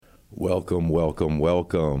Welcome, welcome,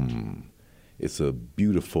 welcome. It's a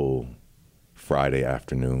beautiful Friday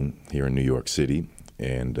afternoon here in New York City.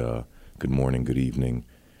 And good morning, good evening,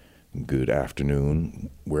 good afternoon,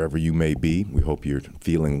 wherever you may be. We hope you're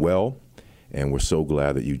feeling well. And we're so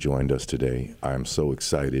glad that you joined us today. I'm so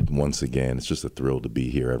excited once again. It's just a thrill to be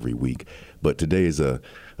here every week. But today is a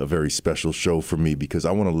very special show for me because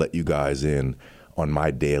I want to let you guys in on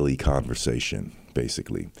my daily conversation,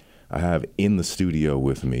 basically. I have in the studio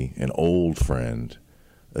with me an old friend,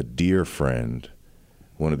 a dear friend,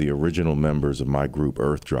 one of the original members of my group,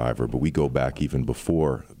 Earthdriver, but we go back even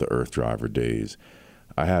before the Earthdriver days.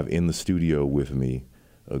 I have in the studio with me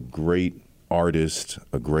a great artist,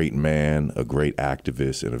 a great man, a great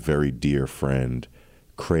activist, and a very dear friend,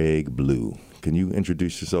 Kraig Blue. Can you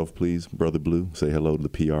introduce yourself, please, Brother Blue? Say hello to the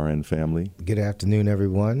PRN family. Good afternoon,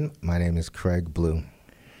 everyone. My name is Kraig Blue.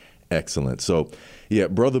 Excellent. So, yeah,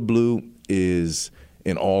 Brother Blue is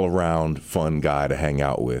an all-around fun guy to hang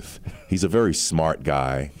out with. He's a very smart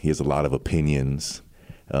guy. He has a lot of opinions.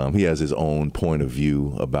 He has his own point of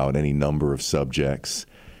view about any number of subjects.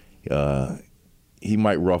 He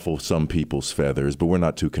might ruffle some people's feathers, but we're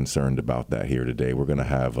not too concerned about that here today. We're going to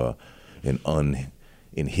have an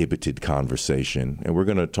uninhibited conversation, and we're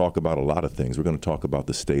going to talk about a lot of things. We're going to talk about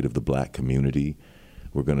the state of the black community.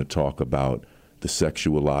 We're going to talk about the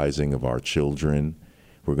sexualizing of our children.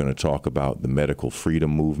 We're going to talk about the medical freedom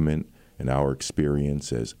movement and our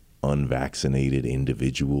experience as unvaccinated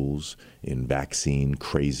individuals in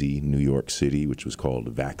vaccine-crazy New York City, which was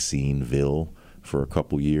called Vaccineville for a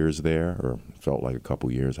couple years there, or felt like a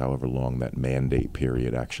couple years, however long that mandate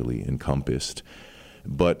period actually encompassed.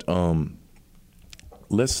 But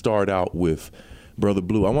let's start out with Brother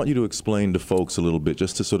Blue. I want you to explain to folks a little bit,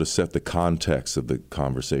 just to sort of set the context of the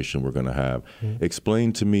conversation we're going to have. Mm-hmm.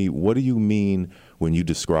 Explain to me, what do you mean when you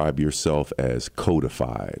describe yourself as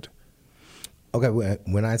codified? Okay,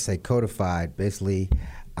 when I say codified, basically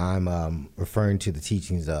I'm referring to the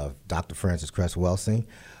teachings of Dr. Francis Cress Welsing,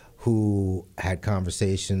 who had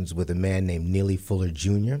conversations with a man named Neely Fuller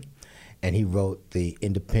Jr., and he wrote the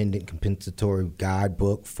Independent Compensatory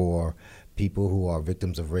Guidebook for people who are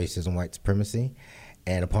victims of racism, white supremacy.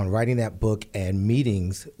 And upon writing that book and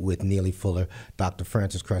meetings with Neely Fuller, Dr.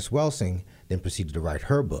 Francis Cress Welsing then proceeded to write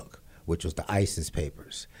her book, which was the ISIS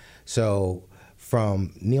Papers. So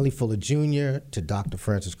from Neely Fuller Jr. to Dr.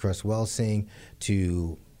 Francis Cress Welsing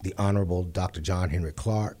to the Honorable Dr. John Henry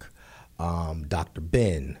Clark, Dr.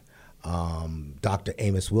 Ben, Dr.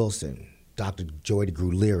 Amos Wilson, Dr. Joy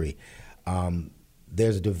DeGruy Leary,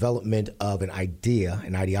 there's a development of an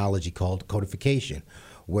ideology called codification,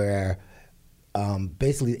 where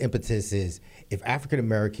basically the impetus is if African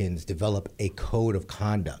Americans develop a code of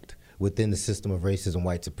conduct within the system of racism,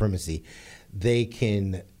 white supremacy, they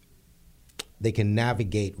can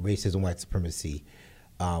navigate racism, white supremacy,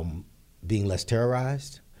 being less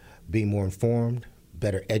terrorized, being more informed,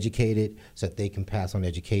 better educated, so that they can pass on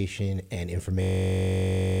education and information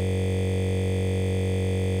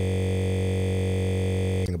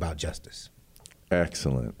about justice.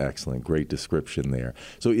 Excellent, excellent. Great description there.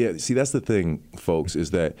 So yeah, see, that's the thing, folks,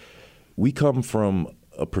 is that we come from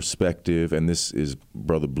a perspective, and this is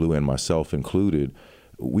Brother Blue and myself included,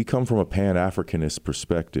 we come from a Pan-Africanist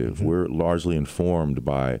perspective. Mm-hmm. We're largely informed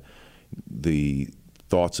by the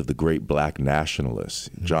thoughts of the great black nationalists.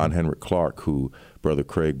 Mm-hmm. John Henry Clark, who Brother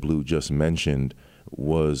Kraig Blue just mentioned,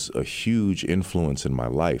 was a huge influence in my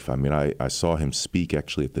life. I mean, I saw him speak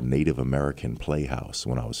actually at the Native American Playhouse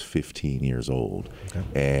when I was 15 years old. Okay.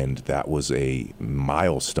 And that was a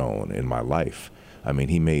milestone in my life. I mean,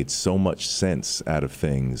 he made so much sense out of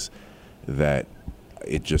things that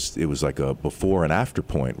it was like a before and after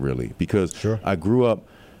point, really, because sure. I grew up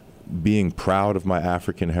being proud of my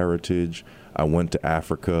African heritage. I went to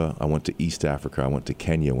Africa. I went to East Africa. I went to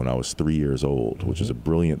Kenya when I was 3 years old, mm-hmm. which is a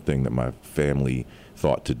brilliant thing that my family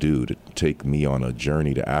thought to do, to take me on a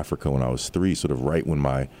journey to Africa when I was 3, sort of right when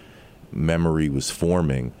my memory was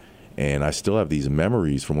forming. And I still have these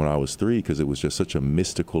memories from when I was 3 because it was just such a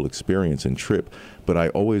mystical experience and trip. But I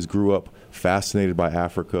always grew up fascinated by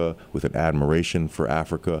Africa, with an admiration for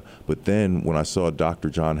Africa. But then when I saw Dr.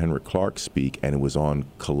 John Henry Clark speak, and it was on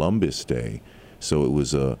Columbus Day, so it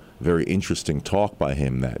was a very interesting talk by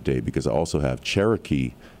him that day because I also have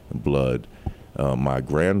Cherokee blood. My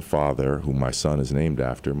grandfather, who my son is named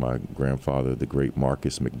after, my grandfather, the great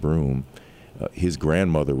Marcus McBroom, his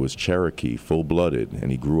grandmother was Cherokee, full-blooded, and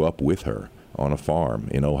he grew up with her on a farm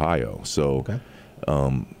in Ohio. So okay.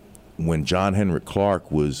 When John Henry Clark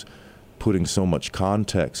was putting so much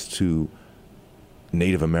context to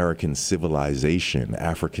Native American civilization,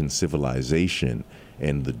 African civilization,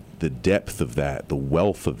 and the depth of that, the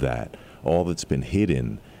wealth of that, all that's been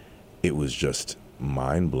hidden, it was just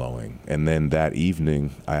mind-blowing. And then that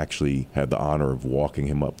evening, I actually had the honor of walking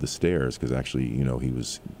him up the stairs because actually, you know, he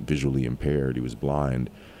was visually impaired. He was blind.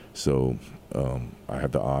 So I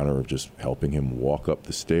had the honor of just helping him walk up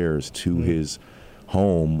the stairs to his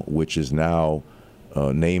home, which is now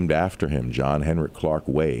named after him, John Henrik Clark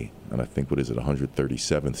Way. And I think,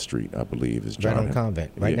 137th Street, I believe, is John. Right on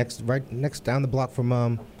Convent, right next down the block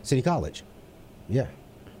from City College. Yeah.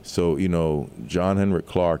 So, you know, John Henrik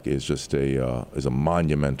Clark is just is a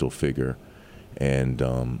monumental figure, and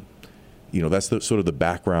you know, that's sort of the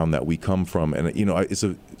background that we come from. And you know, it's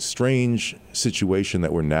a strange situation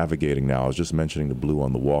that we're navigating now. I was just mentioning to Blue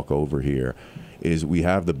on the walk over here, is we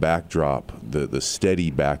have the backdrop, the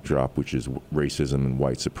steady backdrop, which is racism and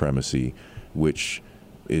white supremacy, which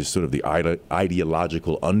is sort of the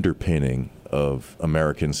ideological underpinning of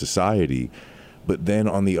American society. But then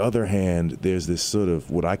on the other hand, there's this sort of,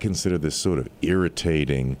 what I consider this sort of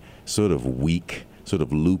irritating, sort of weak, sort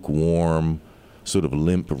of lukewarm, sort of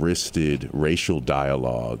limp-wristed racial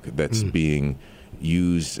dialogue that's being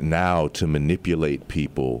used now to manipulate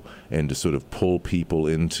people and to sort of pull people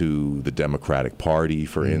into the Democratic Party,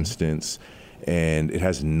 for instance. And it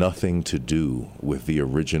has nothing to do with the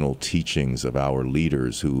original teachings of our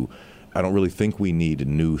leaders, who I don't really think we need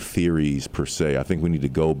new theories per se. I think we need to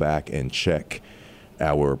go back and check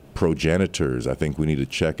our progenitors. I think we need to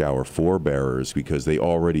check our forebearers, because they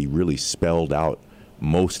already really spelled out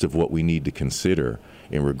most of what we need to consider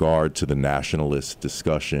in regard to the nationalist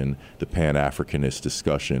discussion, the Pan-Africanist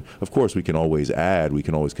discussion. Of course, we can always add, we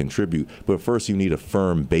can always contribute, but first you need a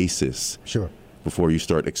firm basis before you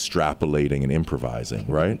start extrapolating and improvising,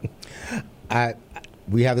 right?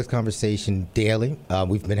 We have this conversation daily.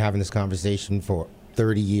 We've been having this conversation for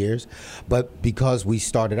 30 years, but because we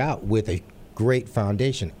started out with a great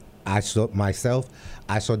foundation, I saw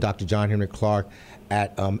Dr. John Henrik Clark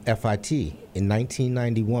at FIT in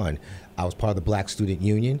 1991. I was part of the Black Student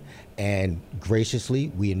Union, and graciously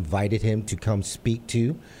we invited him to come speak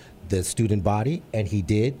to the student body, and he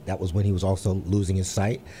did. That was when he was also losing his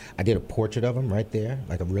sight. I did a portrait of him right there,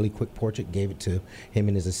 like a really quick portrait, gave it to him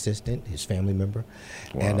and his assistant, his family member.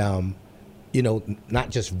 Wow. And you know, not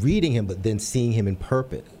just reading him, but then seeing him in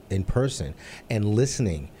person and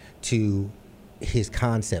listening to his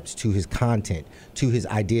concepts, to his content, to his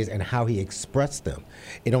ideas, and how he expressed them.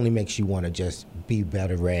 It only makes you want to just be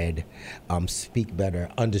better read, speak better,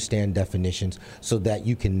 understand definitions, so that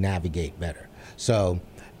you can navigate better. So,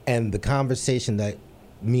 and the conversation that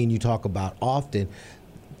me and you talk about often,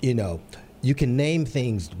 you know, you can name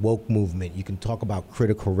things woke movement, you can talk about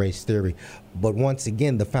critical race theory, but once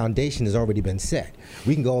again, the foundation has already been set.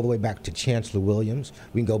 We can go all the way back to Chancellor Williams,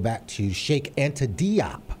 we can go back to Sheikh Anta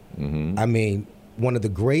Diop. I mean, one of the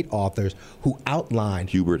great authors who outlined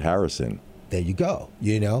Hubert Harrison. There you go.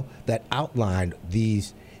 You know, that outlined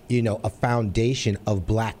these, you know, a foundation of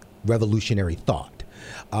Black revolutionary thought.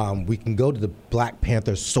 We can go to the Black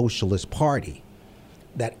Panther Socialist Party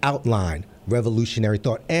that outlined revolutionary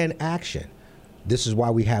thought and action. This is why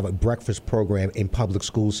we have a breakfast program in public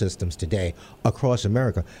school systems today across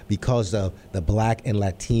America, because of the Black and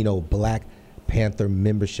Latino Black Panther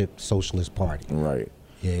Membership Socialist Party. Right.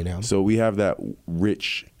 You know? So we have that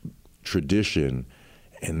rich tradition,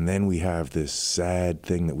 and then we have this sad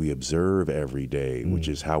thing that we observe every day, which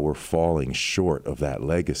is how we're falling short of that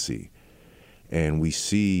legacy. And we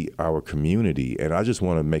see our community, and I just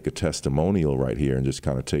want to make a testimonial right here and just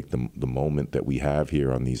kind of take the moment that we have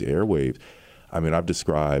here on these airwaves. I mean, I've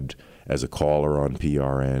described as a caller on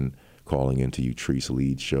PRN, calling into Utrice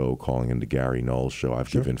Leeds' show, calling into Gary Null's show.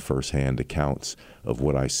 I've given firsthand accounts of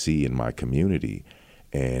what I see in my community.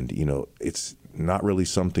 And, you know, it's not really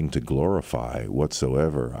something to glorify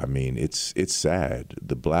whatsoever. I mean, it's sad.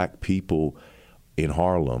 The Black people in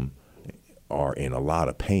Harlem are in a lot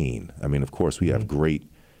of pain. I mean, of course, we have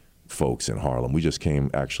great folks in Harlem. We just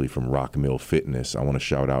came actually from Rock Mill Fitness. I want to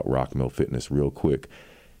shout out Rock Mill Fitness real quick.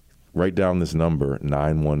 Write down this number,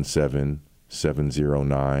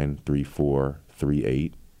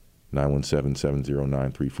 917-709-3438,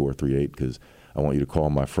 917-709-3438, because I want you to call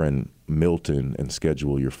my friend Milton and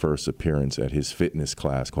schedule your first appearance at his fitness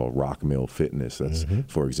class called Rock Mill Fitness. That's,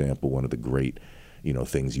 for example, one of the great, you know,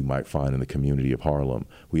 things you might find in the community of Harlem.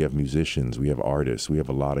 We have musicians, we have artists, we have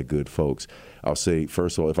a lot of good folks. I'll say,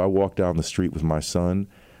 first of all, if I walk down the street with my son,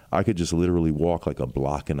 I could just literally walk like a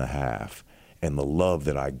block and a half, and the love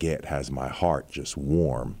that I get has my heart just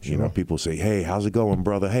warm. Sure. You know, people say, hey, how's it going,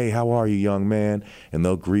 brother? Hey, how are you, young man? And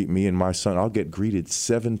they'll greet me and my son. I'll get greeted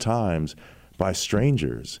 7 times by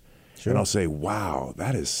strangers. And I'll say, wow,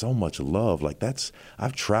 that is so much love. Like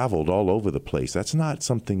I've traveled all over the place. That's not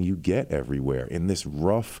something you get everywhere. In this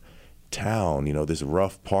rough town, this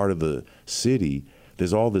rough part of the city,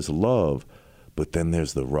 there's all this love, but then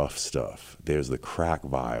there's the rough stuff. There's the crack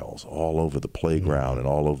vials all over the playground and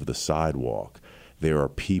all over the sidewalk. There are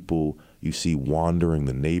people you see wandering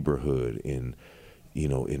the neighborhood in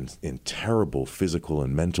terrible physical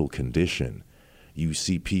and mental condition. You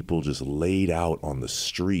see people just laid out on the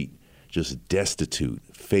street, just destitute,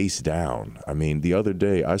 face down. I mean, the other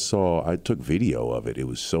day I took video of it. It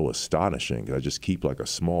was so astonishing. I just keep like a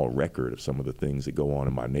small record of some of the things that go on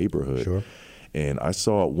in my neighborhood. Sure. And I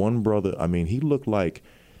saw one brother, I mean, he looked like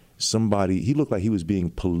he was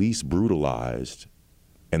being police brutalized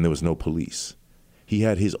and there was no police. He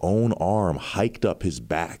had his own arm hiked up his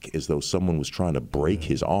back as though someone was trying to break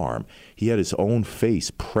his arm. He had his own face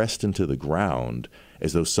pressed into the ground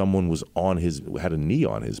as though someone was had a knee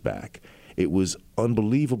on his back. It was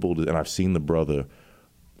unbelievable. And I've seen the brother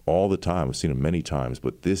all the time. I've seen him many times,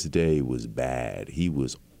 but this day was bad. He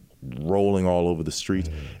was rolling all over the streets.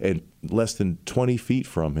 And less than 20 feet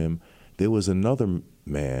from him, there was another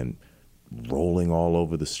man rolling all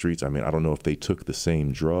over the streets. I mean, I don't know if they took the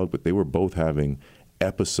same drug, but they were both having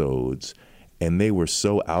episodes, and they were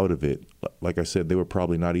so out of it. Like I said, they were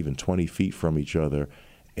probably not even 20 feet from each other,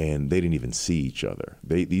 and they didn't even see each other.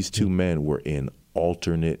 These two men were in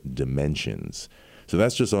alternate dimensions. So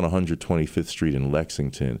that's just on 125th Street in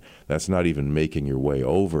Lexington. That's not even making your way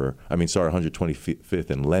over. 125th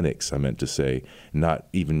in Lenox, I meant to say, not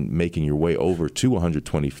even making your way over to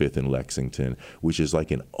 125th in Lexington, which is like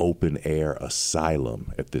an open air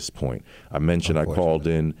asylum at this point. I mentioned I called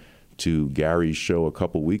in to Gary's show a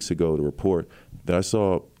couple weeks ago to report that I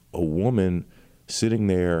saw a woman sitting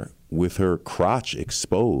there with her crotch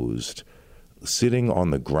exposed, sitting on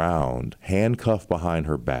the ground, handcuffed behind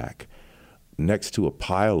her back, next to a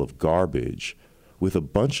pile of garbage with a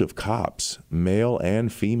bunch of cops, male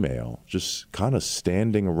and female, just kind of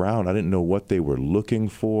standing around. I didn't know what they were looking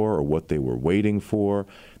for or what they were waiting for.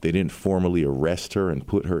 They didn't formally arrest her and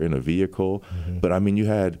put her in a vehicle. But I mean, you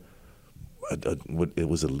had, it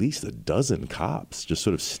was at least a dozen cops just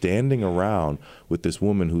sort of standing around with this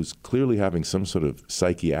woman who's clearly having some sort of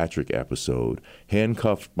psychiatric episode,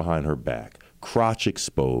 handcuffed behind her back, crotch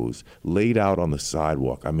exposed, laid out on the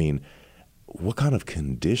sidewalk. I mean, what kind of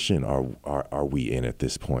condition are we in at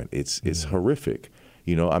this point? It's horrific.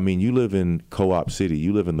 I mean, you live in Co-op City,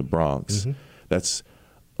 you live in the Bronx. That's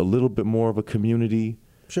a little bit more of a community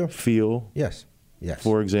feel. Yes.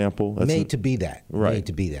 For example. That's made to be that. Right. Made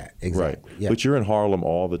to be that. Exactly. Right. Yeah. But you're in Harlem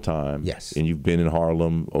all the time. Yes. And you've been in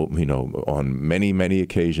Harlem, on many, many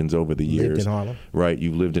occasions over the years. Lived in Harlem. Right.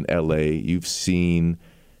 You've lived in L.A. You've seen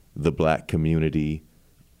the black community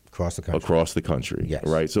across the country. Yes.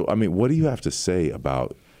 Right. So, I mean, what do you have to say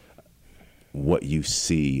about what you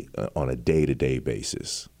see on a day-to-day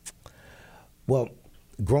basis? Well,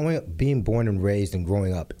 growing up, being born and raised and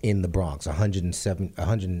growing up in the Bronx,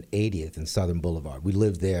 180th and Southern Boulevard. We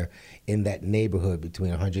lived there in that neighborhood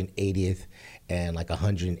between 180th and like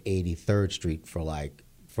 183rd Street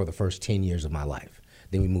for the first 10 years of my life.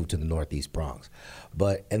 Then we moved to the Northeast Bronx.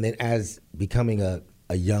 And then as becoming a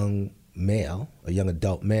young male, a young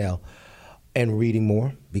adult male, and reading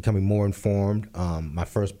more, becoming more informed. My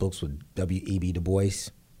first books were W.E.B. Du Bois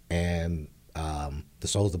and The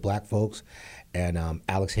Souls of Black Folks, and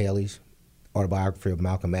Alex Haley's autobiography of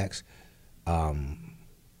Malcolm X,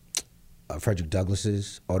 Frederick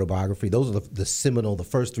Douglass's autobiography. Those are the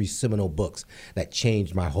first three seminal books that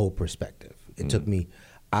changed my whole perspective. It took me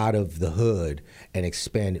out of the hood and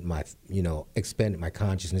expanded my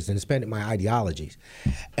consciousness and expanded my ideologies.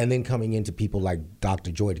 And then coming into people like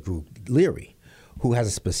Dr. Joy Leary, who has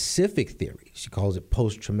a specific theory. She calls it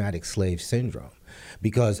post-traumatic slave syndrome,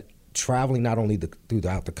 because traveling not only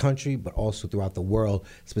throughout the country, but also throughout the world,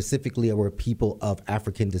 specifically where people of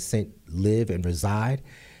African descent live and reside,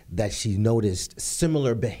 that she noticed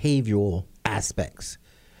similar behavioral aspects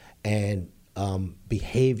and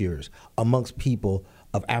behaviors amongst people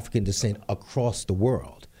of African descent across the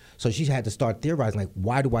world. So she had to start theorizing, like,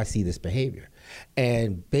 why do I see this behavior?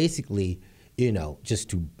 And basically, just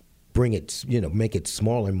to bring it, make it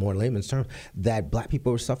smaller and more layman's terms, that black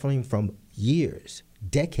people were suffering from years,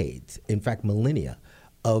 decades, in fact, millennia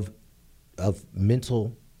of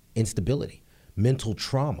mental instability, mental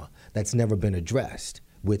trauma that's never been addressed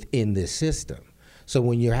within this system. So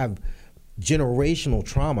when you have generational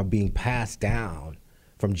trauma being passed down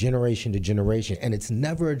from generation to generation, and it's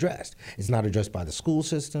never addressed. It's not addressed by the school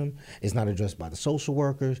system, it's not addressed by the social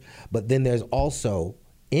workers, but then there's also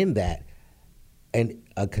in that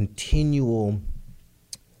a continual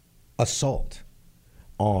assault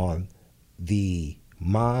on the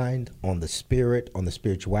mind, on the spirit, on the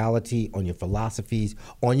spirituality, on your philosophies,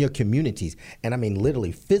 on your communities. And I mean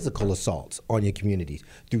literally physical assaults on your communities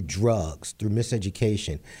through drugs, through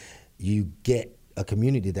miseducation. You get a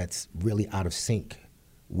community that's really out of sync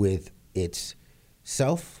with its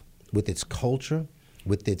self, with its culture,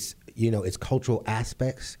 with its, its cultural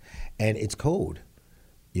aspects and its code.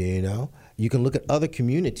 You can look at other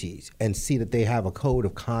communities and see that they have a code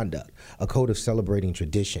of conduct, a code of celebrating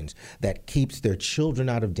traditions that keeps their children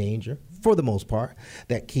out of danger, for the most part,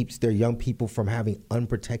 that keeps their young people from having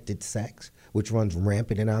unprotected sex, which runs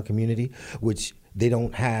rampant in our community, which they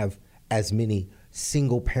don't have as many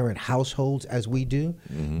single-parent households as we do.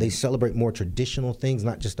 Mm-hmm. They celebrate more traditional things,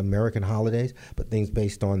 not just American holidays, but things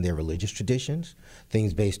based on their religious traditions,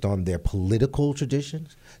 things based on their political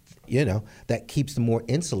traditions, that keeps them more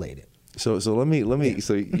insulated. So let me.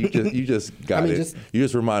 So you just got it. You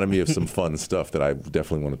just reminded me of some fun stuff that I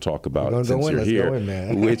definitely want to talk about since you're here.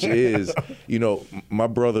 Man. Which is, my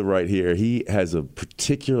brother right here. He has a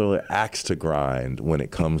particular axe to grind when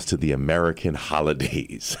it comes to the American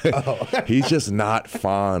holidays. Oh. He's just not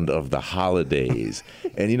fond of the holidays.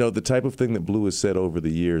 And the type of thing that Blue has said over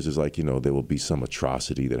the years is like, there will be some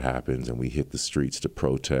atrocity that happens, and we hit the streets to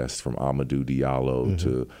protest, from Amadou Diallo mm-hmm.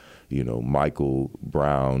 to Michael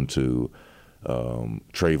Brown to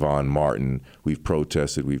Trayvon Martin. We've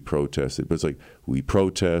protested. But it's like, we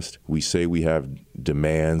protest, we say we have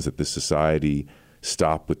demands that this society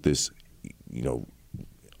stop with this,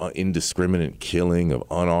 indiscriminate killing of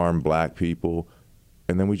unarmed black people.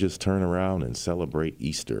 And then we just turn around and celebrate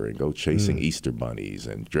Easter and go chasing Easter bunnies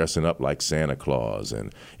and dressing up like Santa Claus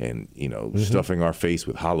and mm-hmm. stuffing our face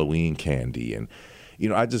with Halloween candy. And,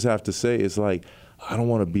 I just have to say, it's like, I don't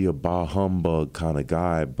want to be a bah humbug kind of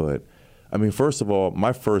guy, but I mean, first of all,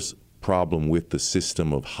 my first problem with the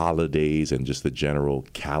system of holidays and just the general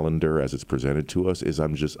calendar as it's presented to us is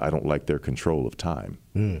I don't like their control of time.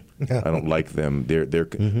 I don't like them.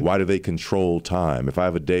 Mm-hmm. Why do they control time? If I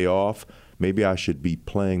have a day off, maybe I should be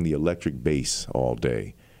playing the electric bass all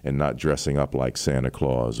day and not dressing up like Santa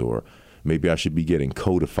Claus, or maybe I should be getting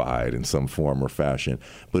codified in some form or fashion.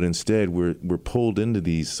 But instead, we're pulled into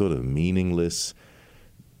these sort of meaningless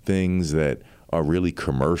things that are really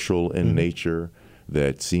commercial in mm-hmm. nature,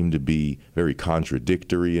 that seem to be very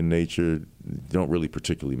contradictory in nature, don't really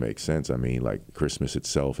particularly make sense. I mean, like Christmas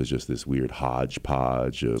itself is just this weird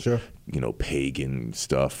hodgepodge of, sure. Pagan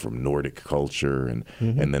stuff from Nordic culture.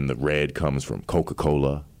 Mm-hmm. And then the red comes from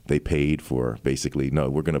Coca-Cola. They paid for, basically, no,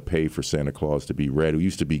 we're going to pay for Santa Claus to be red, who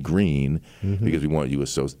used to be green, mm-hmm. because we want you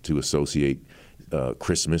to associate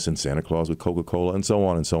Christmas and Santa Claus with Coca-Cola, and so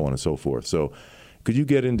on and so on and so forth. So could you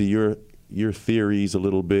get into your theories a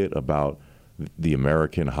little bit about the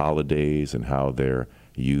American holidays and how they're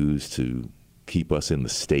used to keep us in the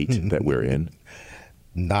state that we're in?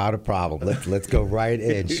 Not a problem. Let's go right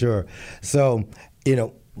in. Sure. So,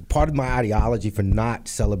 part of my ideology for not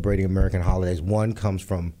celebrating American holidays, one comes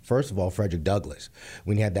from, first of all, Frederick Douglass,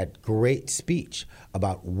 when he had that great speech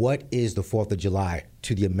about what is the 4th of July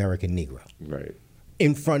to the American Negro. Right.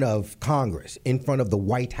 In front of Congress, in front of the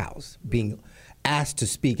White House, being asked to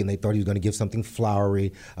speak, and they thought he was going to give something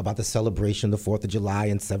flowery about the celebration of the 4th of July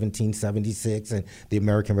in 1776 and the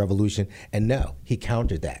American Revolution. And no, he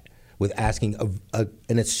countered that with asking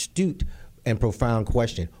an astute and profound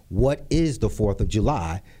question. What is the 4th of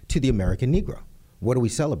July to the American Negro? What are we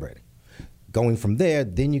celebrating? Going from there,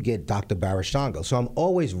 then you get Dr. Barashango. So I'm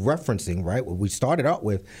always referencing, right, what we started out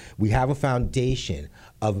with. We have a foundation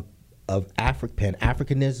of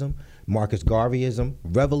Pan-Africanism, Marcus Garveyism,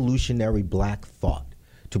 revolutionary black thought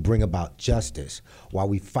to bring about justice while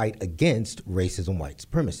we fight against racism, white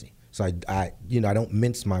supremacy. So I don't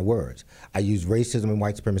mince my words. I use racism and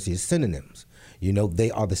white supremacy as synonyms.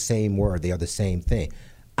 They are the same word. They are the same thing.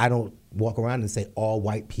 I don't walk around and say all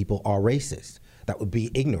white people are racist. That would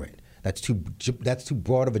be ignorant. That's too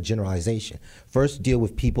broad of a generalization. First, deal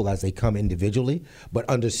with people as they come individually, but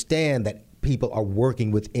understand that people are working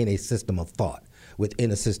within a system of thought, within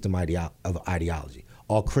a system of ideology.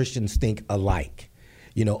 All Christians think alike.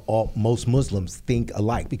 Most Muslims think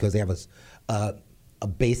alike because they have a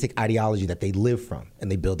basic ideology that they live from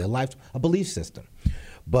and they build their life, a belief system.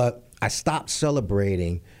 But I stopped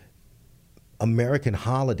celebrating American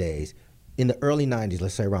holidays in the early 90s,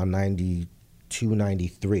 let's say around 92,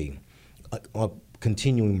 93,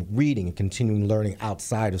 continuing reading and continuing learning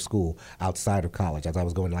outside of school, outside of college, as I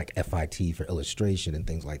was going to like FIT for illustration and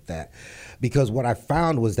things like that. Because what I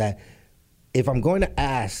found was that if I'm going to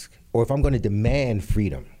ask, or if I'm going to demand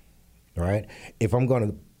freedom, right? If I'm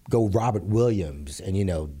going to go Robert Williams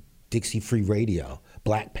and, Dixie Free Radio,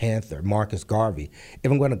 Black Panther, Marcus Garvey.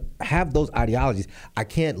 If I'm going to have those ideologies, I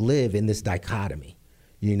can't live in this dichotomy.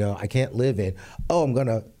 You know, I can't live in, oh, I'm going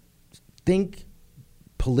to think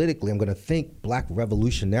politically, I'm going to think Black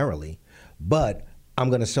revolutionarily, but I'm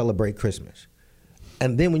going to celebrate Christmas.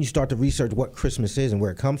 And then when you start to research what Christmas is and where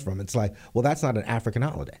it comes from, it's like, well, that's not an African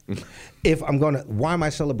holiday. If I'm going to, why am I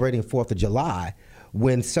celebrating 4th of July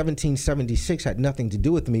when 1776 had nothing to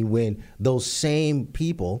do with me, when those same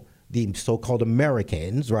people, the so-called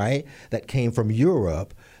Americans, right, that came from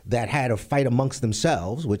Europe, that had a fight amongst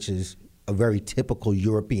themselves, which is a very typical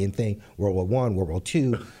European thing, World War I, World War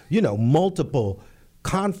II, you know, multiple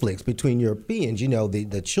conflicts between Europeans, you know,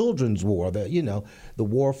 the Children's War, the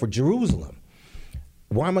war for Jerusalem.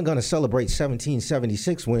 Why am I going to celebrate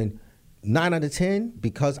 1776 when 9 out of 10,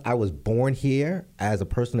 because I was born here as a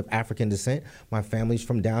person of African descent, my family's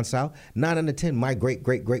from down south, 9 out of 10, my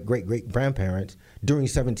great-great-great-great-great-grandparents during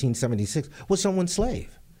 1776 was someone's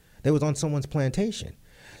slave. They was on someone's plantation.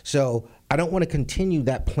 So I don't want to continue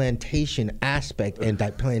that plantation aspect and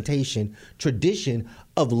that plantation tradition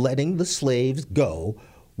of letting the slaves go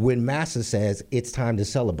when Massa says it's time to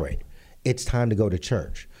celebrate. It's time to go to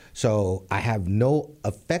church. So I have no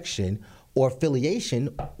affection or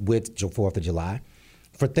affiliation with 4th of July.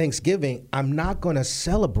 For Thanksgiving, I'm not going to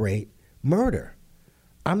celebrate murder.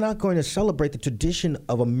 I'm not going to celebrate the tradition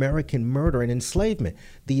of American murder and enslavement.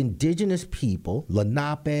 The indigenous people,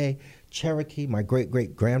 Lenape, Cherokee, my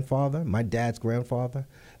great-great-grandfather, my dad's grandfather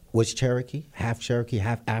was Cherokee, half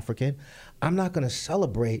African. I'm not going to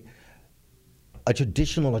celebrate a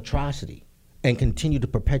traditional atrocity and continue to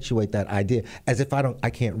perpetuate that idea as if I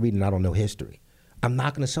can't read and I don't know history. I'm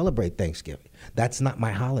not going to celebrate Thanksgiving. That's not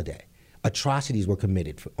my holiday. Atrocities were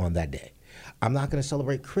committed on that day. I'm not going to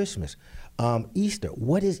celebrate Christmas. Easter.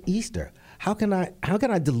 What is Easter? How can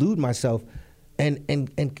I delude myself and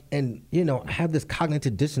you know, have this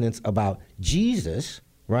cognitive dissonance about Jesus,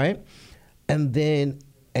 right? And then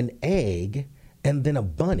an egg, and then a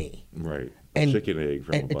bunny. Right. And chicken egg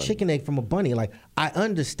from a bunny. A chicken egg from a bunny. Like, I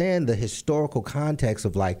understand the historical context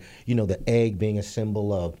of, like, you know, the egg being a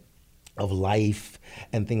symbol of life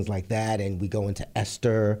and things like that. And we go into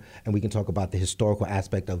Esther, and we can talk about the historical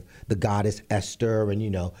aspect of the goddess Esther and, you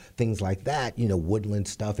know, things like that, you know, woodland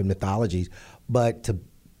stuff and mythologies. But to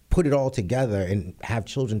put it all together and have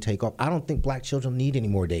children take off, I don't think Black children need any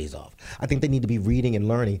more days off. I think they need to be reading and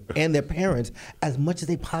learning, and their parents, as much as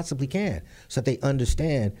they possibly can, so that they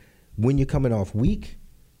understand when you're coming off weak,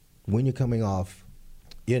 when you're coming off,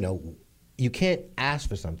 you know, you can't ask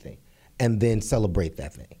for something and then celebrate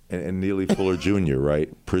that thing. And Neely Fuller Jr., right?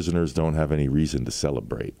 Prisoners don't have any reason to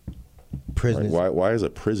celebrate. Prisoners. Right? Why is a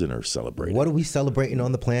prisoner celebrating? What are we celebrating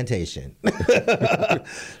on the plantation?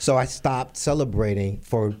 So I stopped celebrating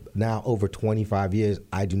for now over 25 years.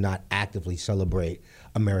 I do not actively celebrate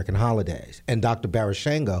American holidays. And Dr.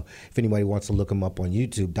 Barashango, if anybody wants to look him up on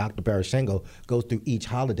YouTube, Dr. Barashango goes through each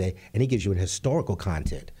holiday and he gives you an historical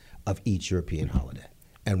content of each European holiday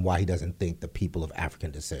and why he doesn't think the people of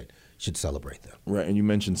African descent should celebrate them. Right, and you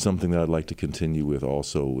mentioned something that I'd like to continue with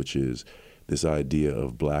also, which is this idea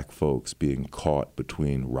of Black folks being caught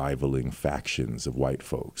between rivaling factions of white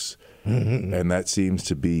folks. Mm-hmm. And that seems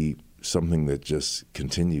to be something that just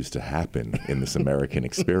continues to happen in this American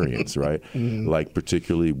experience, right? Mm-hmm. Like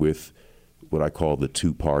particularly with what I call the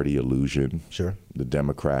two-party illusion. Sure. The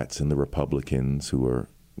Democrats and the Republicans who are,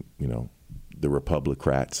 you know, the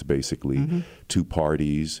Republicrats basically, mm-hmm. two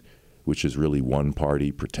parties, which is really one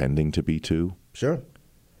party pretending to be two. Sure.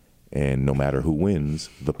 And no matter who wins,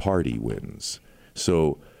 the party wins.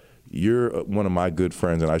 So you're one of my good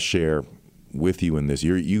friends, and I share with you in this.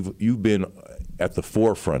 You've been at the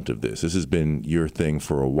forefront of this. This has been your thing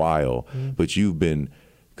for a while, but you've been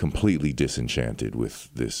completely disenchanted with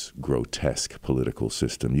this grotesque political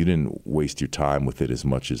system. You didn't waste your time with it as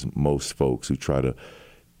much as most folks who try to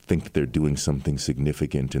think that they're doing something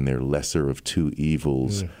significant in their lesser of two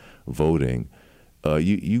evils voting.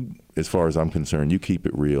 You, as far as I'm concerned, you keep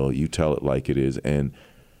it real. You tell it like it is. And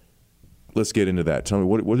let's get into that. Tell me,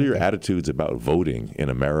 what are your attitudes about voting in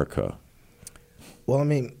America? Well, I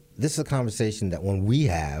mean, this is a conversation that when we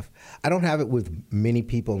have, I don't have it with many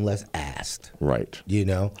people unless asked. Right. You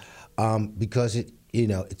know, because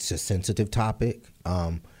it's a sensitive topic.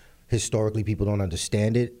 Historically, people don't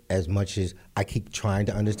understand it as much as I keep trying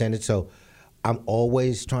to understand it. So I'm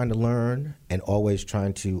always trying to learn and always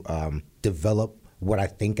trying to develop what I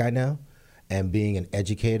think I know. And being an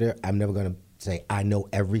educator, I'm never going to say I know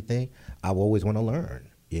everything. I always want to learn.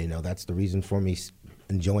 You know, that's the reason for me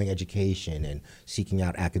enjoying education and seeking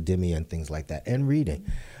out academia and things like that, and reading.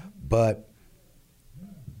 But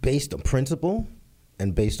based on principle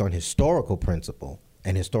and based on historical principle,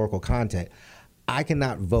 and historical content, I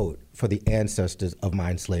cannot vote for the ancestors of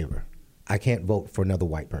my enslaver. I can't vote for another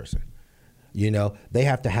white person. You know, they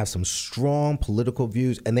have to have some strong political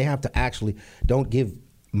views, and they have to actually don't give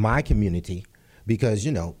my community, because,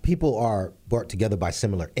 you know, people are brought together by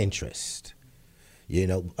similar interests. You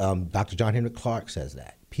know, Dr. John Henrik Clarke says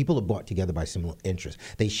that. People are brought together by similar interests.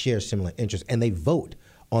 They share similar interests, and they vote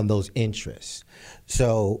on those interests.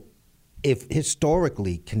 So if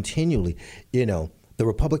historically, continually, you know, the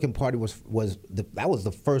Republican Party was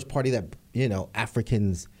the first party that, you know,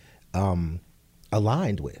 Africans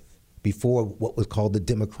aligned with before what was called the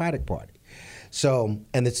Democratic Party. So,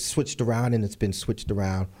 and it's switched around, and it's been switched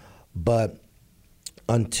around. But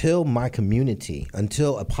until my community,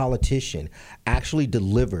 until a politician actually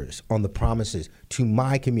delivers on the promises to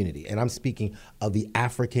my community, and I'm speaking of the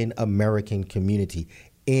African American community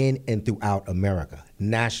in and throughout America,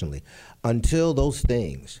 nationally, until those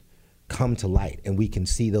things come to light and we can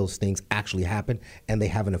see those things actually happen and they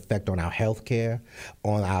have an effect on our health care,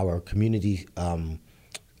 on our community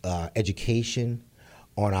education,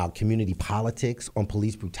 on our community politics, on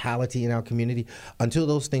police brutality in our community, until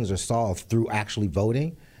those things are solved through actually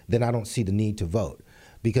voting, then I don't see the need to vote.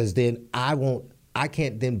 Because then I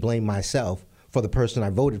can't then blame myself for the person I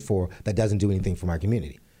voted for that doesn't do anything for my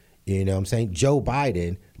community. You know what I'm saying? Joe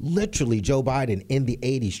Biden in the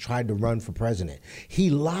 80s tried to run for president. He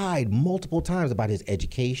lied multiple times about his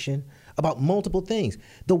education, about multiple things.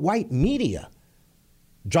 The white media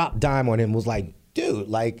dropped dime on him, was like, dude,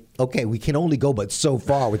 like, okay, we can only go but so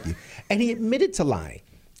far with you. And he admitted to lying.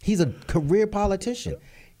 He's a career politician.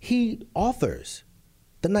 He authors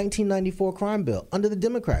the 1994 crime bill under the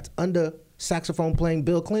Democrats, under saxophone-playing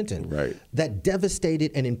Bill Clinton, right, that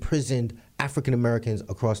devastated and imprisoned African Americans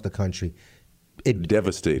across the country.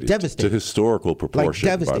 Devastated to historical proportion,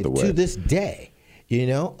 like devastated, by the way. to this day. You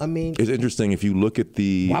know, I mean, it's interesting if you look at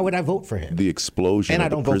the. Why would I vote for him? The explosion, and of I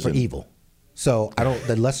don't the vote prison. for evil. So I don't.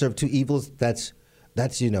 The lesser of two evils. That's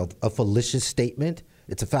you know, a fallacious statement.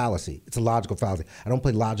 It's a fallacy. It's a logical fallacy. I don't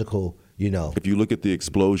play logical. You know, if you look at the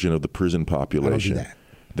explosion of the prison population, I don't do that.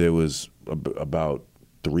 There was about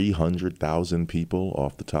 300,000 people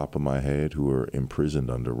off the top of my head who were imprisoned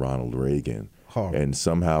under Ronald Reagan. Horrible. And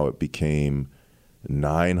somehow it became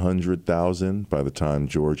 900,000 by the time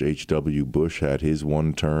George H.W. Bush had his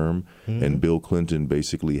one term, and Bill Clinton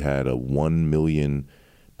basically had a 1 million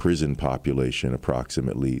prison population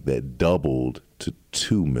approximately that doubled to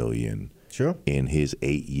 2 million. Sure. In his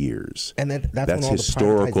 8 years. And that's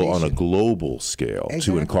historical on a global scale.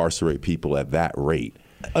 Exactly. To incarcerate people at that rate.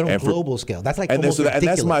 On a global scale. That's like almost ridiculous. And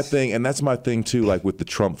that's my thing. And that's my thing too. Like with the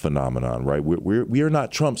Trump phenomenon, right? We are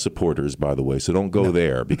not Trump supporters, by the way. So don't go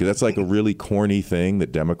there, because that's like a really corny thing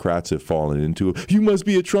that Democrats have fallen into. You must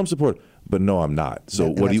be a Trump supporter, but no, I'm not. So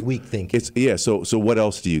what do you? Weak thinking. So what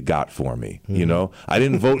else do you got for me? You know, I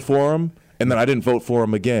didn't vote for him, and then I didn't vote for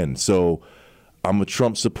him again. So I'm a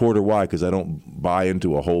Trump supporter. Why? Because I don't buy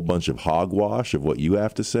into a whole bunch of hogwash of what you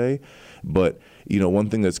have to say. But you know,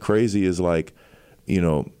 one thing that's crazy is like, you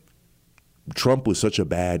know, Trump was such a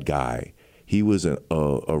bad guy. He was a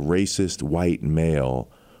racist white male,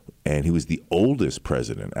 and he was the oldest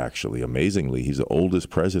president, actually. Amazingly, he's the oldest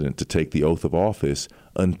president to take the oath of office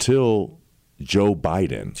until Joe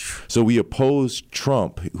Biden. So we oppose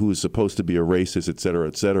Trump, who is supposed to be a racist, et cetera,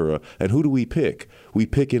 et cetera. And who do we pick? We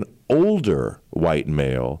pick an older white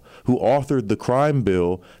male who authored the crime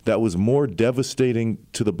bill that was more devastating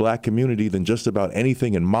to the black community than just about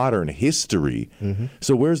anything in modern history.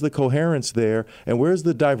 So where's the coherence there? And where's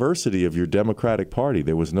the diversity of your Democratic Party?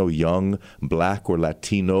 There was no young black or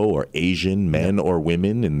Latino or Asian men or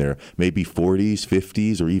women in their maybe 40s,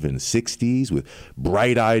 50s, or even 60s with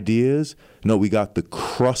bright ideas. No, we got the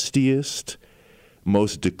crustiest,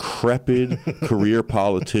 most decrepit career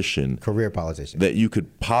politician that you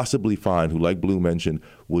could possibly find, who, like Blue mentioned,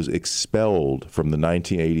 was expelled from the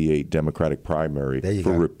 1988 Democratic primary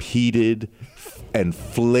for repeated and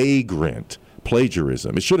flagrant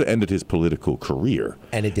plagiarism. It should have ended his political career.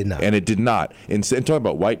 And it did not. And talking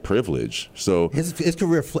about white privilege, so his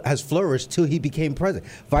career has flourished till he became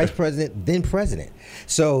president, vice president, then president.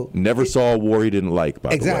 So never saw a war he didn't like, by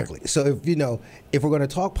the way. Exactly. So if we're going to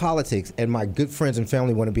talk politics, and my good friends and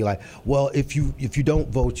family want to be like, well, if you don't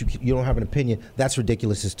vote, you don't have an opinion, that's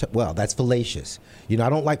ridiculous. That's fallacious. You know, I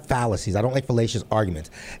don't like fallacies. I don't like fallacious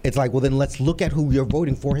arguments. It's like, well, then let's look at who you're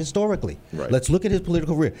voting for historically. Right. Let's look at his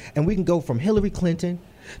political career, and we can go from Hillary Clinton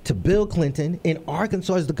to Bill Clinton. In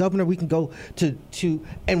Arkansas as the governor, we can go to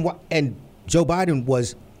and Joe Biden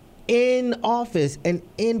was in office and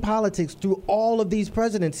in politics through all of these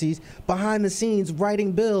presidencies, behind the scenes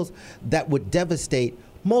writing bills that would devastate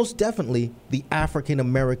most definitely the African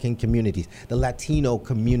American communities, the Latino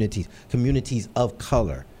communities, communities of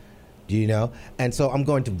color. Do you know? And so I'm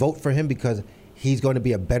going to vote for him because he's going to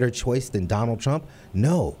be a better choice than Donald Trump?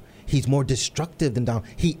 No. He's more destructive than Donald.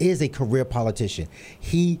 He is a career politician.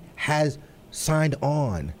 He has signed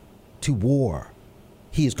on to war.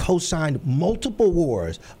 He has co-signed multiple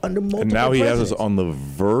wars under multiple And now he presidents. has us on the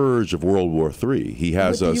verge of World War III. He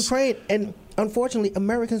has with us... Ukraine. And unfortunately,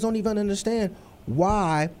 Americans don't even understand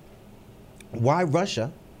why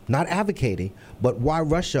Russia, not advocating, but why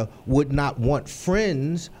Russia would not want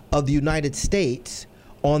friends of the United States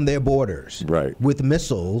on their borders. Right. With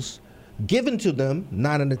missiles given to them,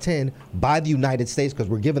 9 out of 10, by the United States, because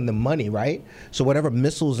we're giving them money, right? So whatever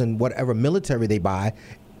missiles and whatever military they buy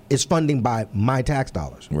is funding by my tax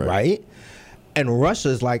dollars, right? And Russia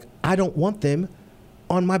is like, I don't want them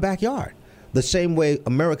on my backyard. The same way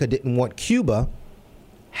America didn't want Cuba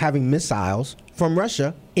having missiles from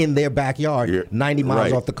Russia in their backyard, 90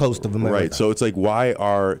 miles off the coast of America. Right. So it's like, why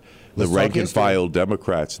are the rank and file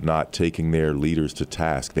Democrats not taking their leaders to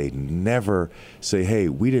task? They never say, hey,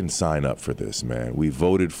 we didn't sign up for this, man. We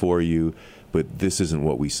voted for you, but this isn't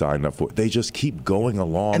what we signed up for. They just keep going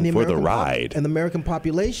along for the ride. And the American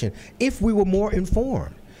population, if we were more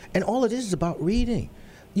informed. And all it is about reading.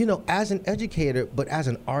 You know, as an educator, but as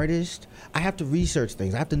an artist, I have to research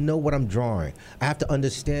things. I have to know what I'm drawing. I have to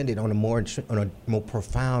understand it on a more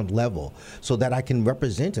profound level so that I can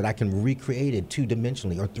represent it. I can recreate it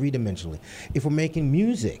 2-dimensionally or 3-dimensionally. If we're making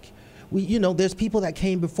music, there's people that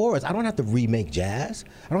came before us. I don't have to remake jazz.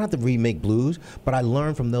 I don't have to remake blues, but I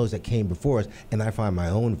learn from those that came before us, and I find my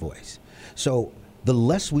own voice. So the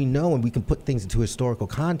less we know and we can put things into historical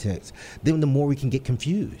context, then the more we can get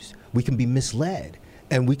confused. We can be misled.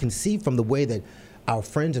 And we can see from the way that our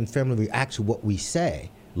friends and family react to what we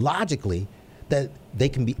say, logically, that they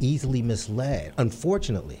can be easily misled,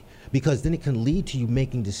 unfortunately, because then it can lead to you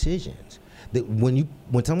making decisions. That when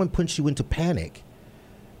someone puts you into panic,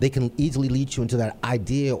 they can easily lead you into that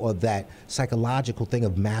idea or that psychological thing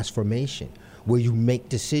of mass formation, where you make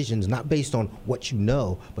decisions not based on what you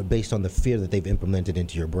know, but based on the fear that they've implemented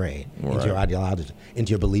into your brain, into your ideology, into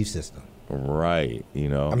your belief system. Right,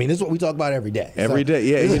 I mean, this is what we talk about every day. Every day,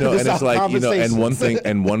 yeah, and it's like,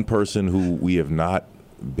 and one person who we have not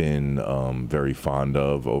been very fond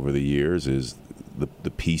of over the years is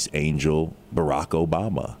the peace angel Barack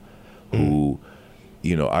Obama, who,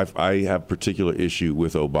 I have particular issue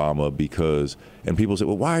with Obama because, and people say,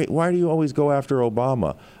 well, why do you always go after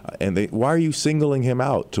Obama? And why are you singling him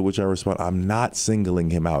out? To which I respond, I'm not singling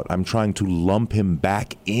him out. I'm trying to lump him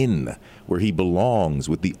back in where he belongs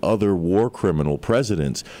with the other war criminal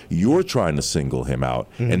presidents. You're trying to single him out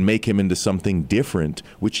and make him into something different,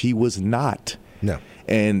 which he was not. No.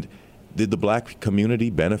 And did the black community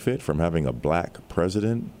benefit from having a black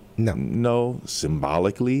president? No,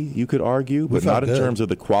 symbolically, you could argue, but not in terms of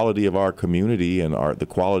the quality of our community and the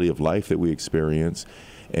quality of life that we experience.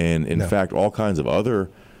 And in fact, all kinds of other,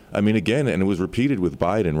 again, and it was repeated with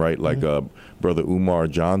Biden, right? Like Brother Umar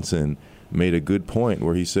Johnson made a good point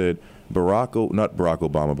where he said, not Barack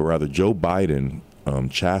Obama, but rather Joe Biden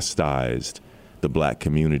chastised the black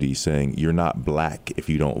community, saying, you're not black if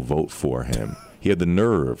you don't vote for him. He had the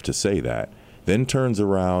nerve to say that, then turns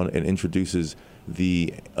around and introduces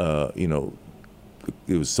the, it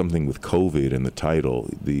was something with COVID in the title,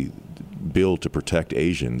 the bill to protect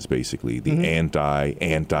Asians, basically, the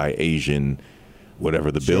anti-Asian,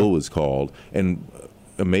 whatever the bill was called. And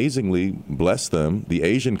amazingly, bless them, the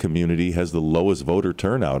Asian community has the lowest voter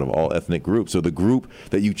turnout of all ethnic groups. So the group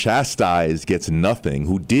that you chastised gets nothing,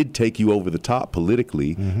 who did take you over the top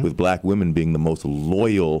politically, with black women being the most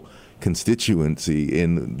loyal constituency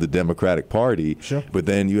in the Democratic Party. Sure. But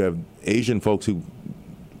then you have Asian folks who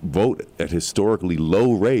vote at historically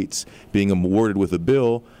low rates being awarded with a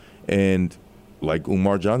bill. And like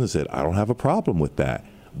Umar Johnson said, I don't have a problem with that.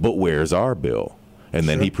 But where's our bill? And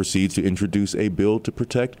then he proceeds to introduce a bill to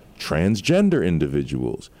protect transgender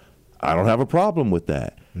individuals. I don't have a problem with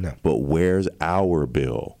that. No. But where's our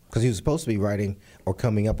bill? Because he was supposed to be writing or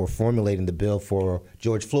coming up or formulating the bill for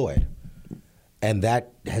George Floyd. And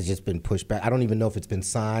that has just been pushed back. I don't even know if it's been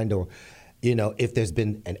signed or, if there's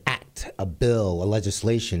been an act, a bill, a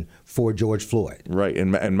legislation for George Floyd. Right.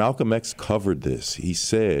 And Malcolm X covered this. He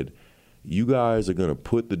said, you guys are going to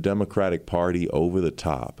put the Democratic Party over the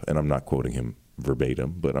top. And I'm not quoting him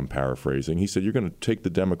verbatim, but I'm paraphrasing. He said, you're going to take the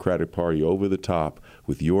Democratic Party over the top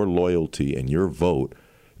with your loyalty and your vote.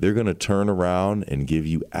 They're going to turn around and give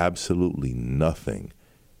you absolutely nothing.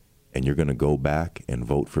 And you're going to go back and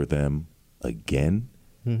vote for them again?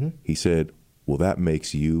 He said, well, that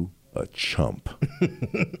makes you a chump.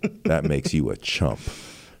 That makes you a chump.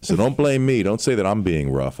 So don't blame me. Don't say that I'm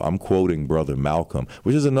being rough. I'm quoting Brother Malcolm,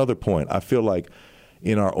 which is another point. I feel like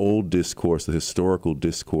in our old discourse, the historical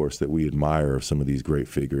discourse that we admire of some of these great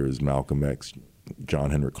figures, Malcolm X, John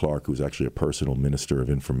Henrik Clarke, who was actually a personal minister of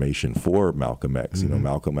information for Malcolm X. Mm-hmm. You know,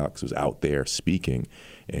 Malcolm X was out there speaking,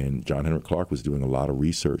 and John Henrik Clarke was doing a lot of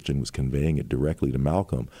research and was conveying it directly to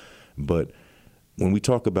Malcolm. But when we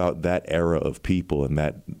talk about that era of people and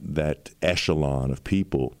that echelon of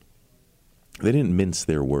people, they didn't mince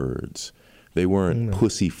their words. They weren't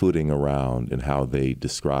pussyfooting around in how they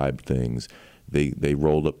described things. They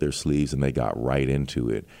rolled up their sleeves and they got right into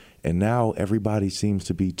it. And now everybody seems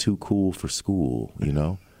to be too cool for school, you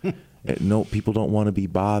know? No, people don't want to be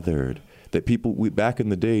bothered. That people, back in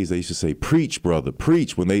the days, they used to say, preach, brother,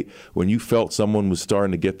 preach. When you felt someone was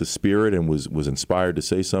starting to get the spirit and was inspired to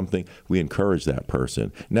say something, we encouraged that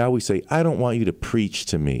person. Now we say, I don't want you to preach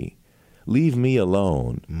to me. Leave me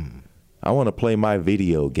alone. I want to play my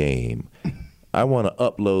video game. I want to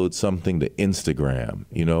upload something to Instagram.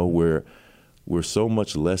 You know, we're so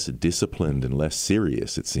much less disciplined and less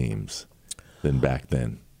serious, it seems, than back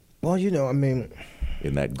then. Well, you know, I mean,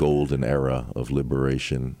 in that golden era of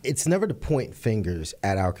liberation. It's never to point fingers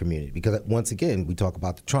at our community because, once again, we talk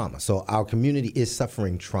about the trauma. So our community is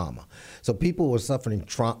suffering trauma. So people who are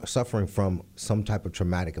suffering from some type of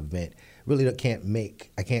traumatic event really I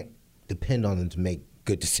can't depend on them to make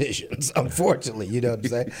good decisions, unfortunately, you know what I'm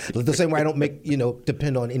saying? The same way I don't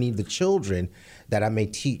depend on any of the children that I may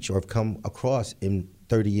teach or have come across in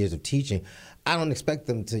 30 years of teaching. I don't expect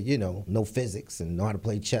them to, know physics and know how to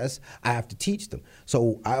play chess. I have to teach them.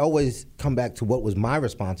 So I always come back to what was my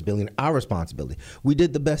responsibility and our responsibility. We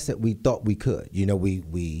did the best that we thought we could.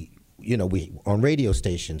 We on radio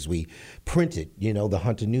stations, we printed, the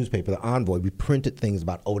Hunter newspaper, the Envoy, we printed things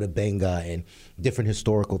about Oda Benga and different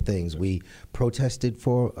historical things. We protested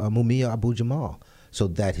for Mumia Abu-Jamal so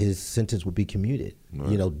that his sentence would be commuted,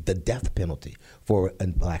 right. The death penalty for a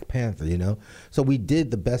Black Panther, So we did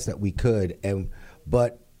the best that we could.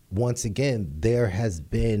 But once again, there has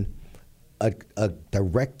been a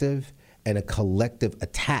directive and a collective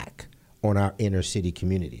attack on our inner city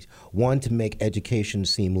communities. One, to make education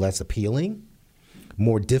seem less appealing,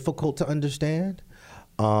 more difficult to understand,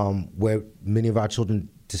 where many of our children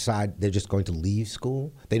decide they're just going to leave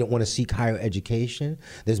school. They don't want to seek higher education.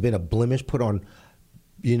 There's been a blemish put on,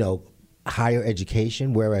 higher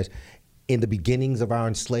education, whereas in the beginnings of our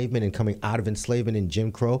enslavement and coming out of enslavement in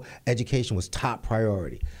Jim Crow, education was top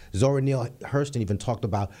priority. Zora Neale Hurston even talked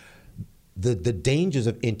about the dangers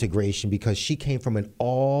of integration because she came from an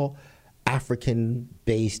all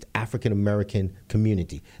African-based, African-American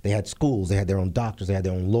community. They had schools, they had their own doctors, they had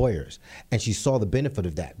their own lawyers. And she saw the benefit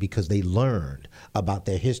of that because they learned about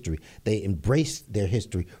their history. They embraced their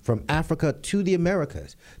history from Africa to the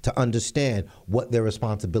Americas to understand what their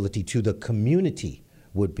responsibility to the community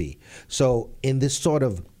would be. So in this sort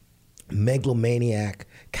of megalomaniac,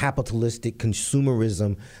 capitalistic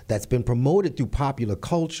consumerism that's been promoted through popular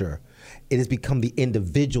culture, it has become the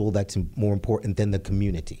individual that's more important than the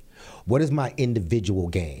community. What is my individual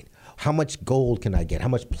gain? How much gold can I get? How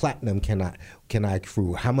much platinum can I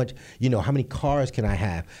accrue? How much, how many cars can I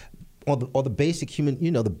have? Or the basic human,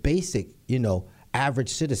 the basic, average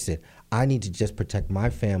citizen. I need to just protect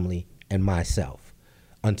my family and myself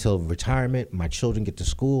until retirement. My children get to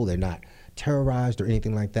school. They're not terrorized or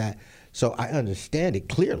anything like that. So I understand it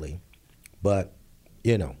clearly, but,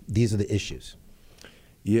 these are the issues.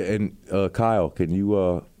 Yeah, and Kyle, can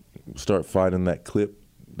you start finding that clip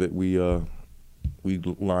that we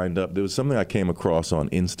lined up? There was something I came across on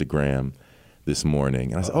Instagram this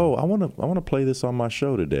morning, and I said, "Oh, I want to play this on my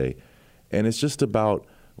show today," and it's just about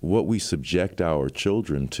what we subject our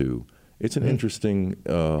children to. It's an interesting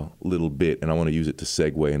little bit, and I want to use it to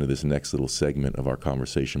segue into this next little segment of our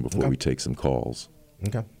conversation before we take some calls.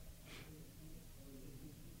 Okay.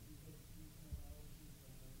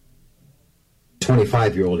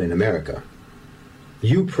 "25-year-old in America.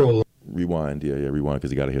 You prolong..." Rewind, rewind,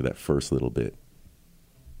 because you got to hear that first little bit.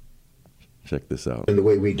 Check this out. In the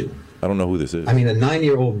way we do. I don't know who this is. I mean, a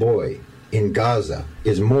 9-year-old boy in Gaza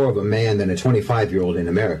is more of a man than a 25-year-old in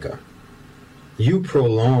America. You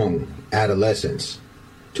prolong adolescence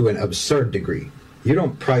to an absurd degree. You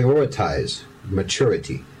don't prioritize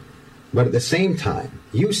maturity, but at the same time,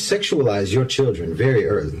 you sexualize your children very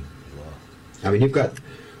early. I mean, you've got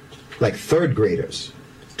like third graders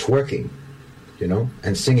twerking,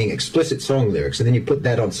 and singing explicit song lyrics, and then you put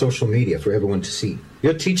that on social media for everyone to see.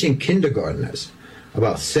 You're teaching kindergartners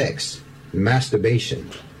about sex, masturbation,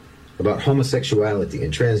 about homosexuality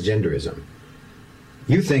and transgenderism.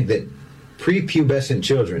 You think that Prepubescent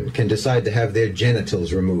children can decide to have their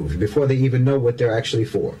genitals removed before they even know what they're actually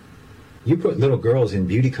for. You put little girls in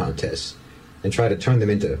beauty contests and try to turn them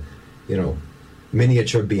into,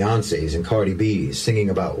 miniature Beyoncés and Cardi B's singing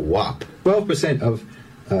about WAP. 12% of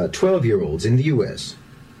 12-year-olds in the U.S.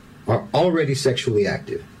 are already sexually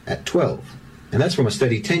active at 12. And that's from a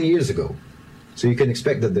study 10 years ago. So you can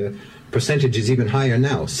expect that the percentage is even higher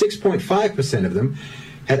now. 6.5% of them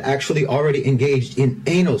had actually already engaged in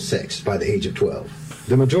anal sex by the age of 12.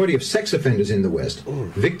 The majority of sex offenders in the West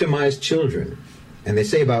victimize children, and they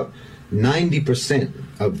say about 90%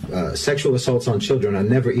 of sexual assaults on children are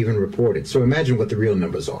never even reported. So imagine what the real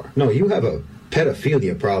numbers are. No, you have a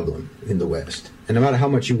pedophilia problem in the West, and no matter how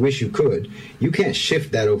much you wish you could, you can't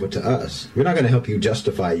shift that over to us. We're not going to help you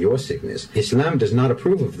justify your sickness. Islam does not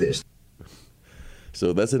approve of this.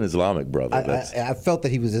 So that's an Islamic brother. I felt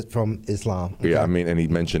that he was from Islam. Okay. Yeah, I mean, and he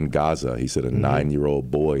mentioned Gaza. He said a 9-year-old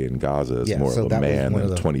boy in Gaza is more of a man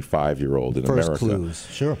than a 25-year-old in America. First clues,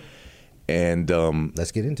 sure. And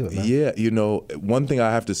let's get into it, man. Yeah, one thing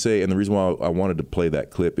I have to say, and the reason why I wanted to play that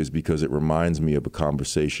clip is because it reminds me of a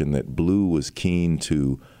conversation that Blue was keen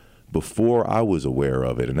to before I was aware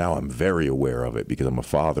of it, and now I'm very aware of it because I'm a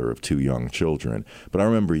father of 2 young children. But I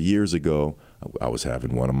remember years ago, I was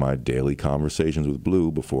having one of my daily conversations with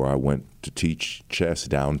Blue before I went to teach chess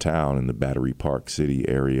downtown in the Battery Park City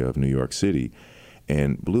area of New York City.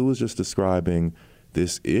 And Blue was just describing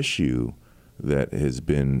this issue that has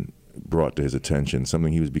been brought to his attention,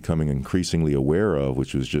 something he was becoming increasingly aware of,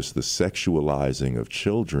 which was just the sexualizing of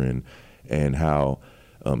children and how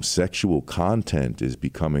sexual content is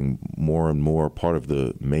becoming more and more part of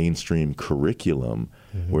the mainstream curriculum,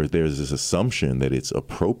 where there's this assumption that it's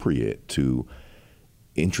appropriate to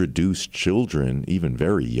introduce children, even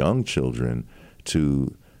very young children,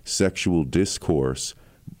 to sexual discourse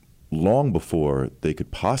long before they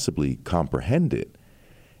could possibly comprehend it.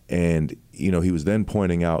 And, he was then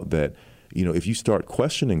pointing out that, if you start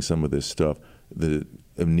questioning some of this stuff, the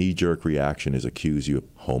knee-jerk reaction is accuse you of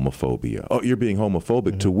homophobia. Oh, you're being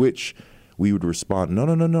homophobic, to which we would respond,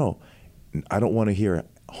 no. I don't want to hear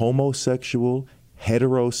homosexual,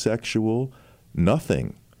 heterosexual,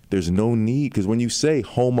 nothing. There's no need, because when you say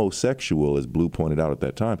homosexual, as Blue pointed out at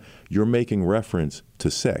that time, you're making reference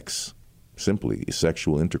to sex, simply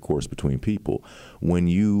sexual intercourse between people. When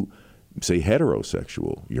you say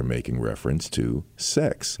heterosexual, you're making reference to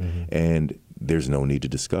sex. And there's no need to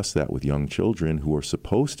discuss that with young children who are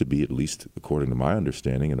supposed to be, at least according to my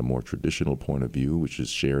understanding, and a more traditional point of view, which is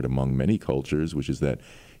shared among many cultures, which is that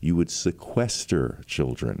you would sequester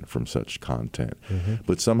children from such content.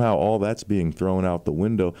 But somehow all that's being thrown out the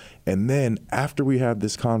window. And then after we had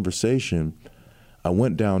this conversation, I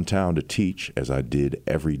went downtown to teach, as I did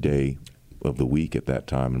every day of the week at that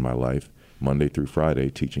time in my life, Monday through Friday,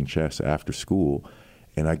 teaching chess after school.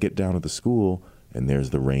 And I get down to the school, and there's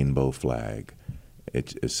the rainbow flag.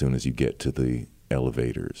 As soon as you get to the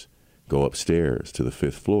elevators, go upstairs to the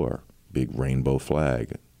 5th floor, big rainbow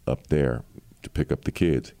flag up there to pick up the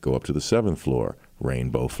kids. Go up to the 7th floor,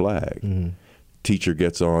 rainbow flag. Teacher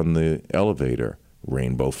gets on the elevator,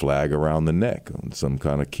 rainbow flag around the neck, on some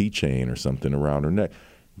kind of keychain or something around her neck.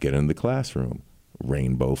 Get in the classroom,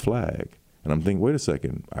 rainbow flag. And I'm thinking, wait a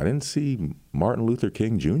second, I didn't see Martin Luther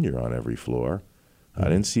King Jr. on every floor. I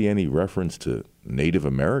didn't see any reference to Native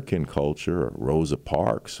American culture or Rosa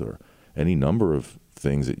Parks or any number of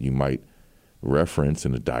things that you might reference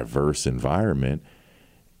in a diverse environment.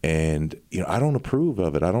 And I don't approve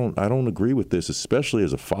of it. I don't agree with this, especially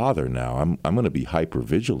as a father now. I'm going to be hyper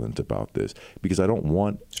vigilant about this because I don't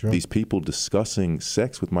want these people discussing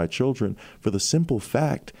sex with my children for the simple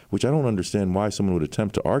fact, which I don't understand why someone would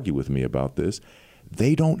attempt to argue with me about this.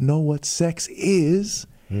 They don't know what sex is,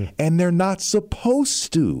 and they're not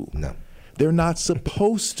supposed to. No. They're not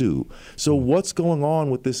supposed to. So what's going on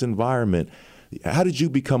with this environment? How did you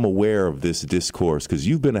become aware of this discourse? Because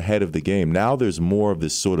you've been ahead of the game. Now there's more of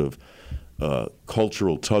this sort of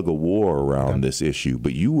cultural tug of war around this issue,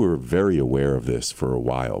 but you were very aware of this for a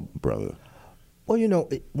while, brother. Well,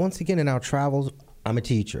 once again, in our travels, I'm a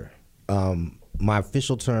teacher. My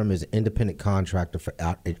official term is independent contractor for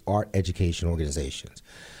art education organizations.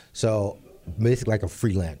 So basically like a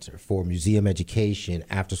freelancer for museum education,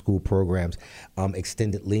 after-school programs,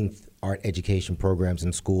 extended length art education programs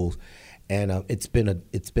in schools. And it's been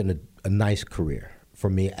a nice career for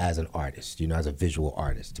me as an artist, as a visual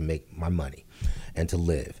artist, to make my money and to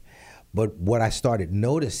live. But what I started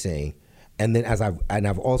noticing, And then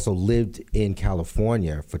I've also lived in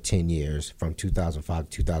California for 10 years, from 2005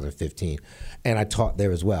 to 2015, and I taught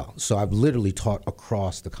there as well. So I've literally taught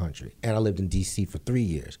across the country. And I lived in D.C. for 3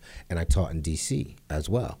 years, and I taught in D.C. as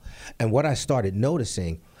well. And what I started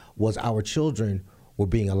noticing was our children were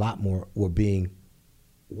being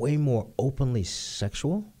way more openly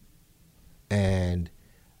sexual, and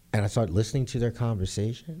I started listening to their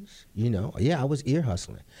conversations. I was ear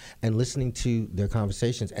hustling and listening to their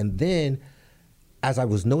conversations. And then as I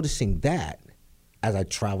was noticing that, as I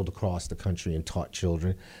traveled across the country and taught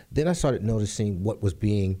children, then I started noticing what was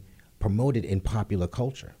being promoted in popular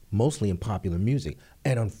culture, mostly in popular music.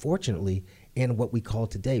 And unfortunately, in what we call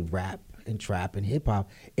today rap and trap and hip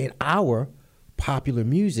hop, in our popular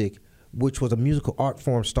music, which was a musical art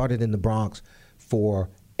form started in the Bronx for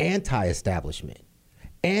anti-establishment,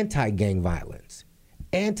 anti-gang violence,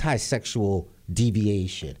 anti-sexual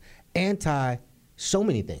deviation, so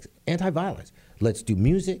many things, anti-violence. Let's do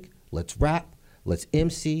music, let's rap, let's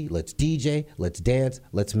MC, let's DJ, let's dance,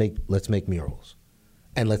 let's make murals,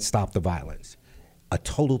 and let's stop the violence. A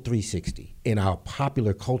total 360 in our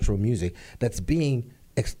popular cultural music that's being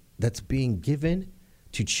given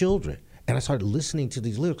to children. And I started listening to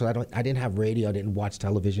these lyrics because I didn't have radio, I didn't watch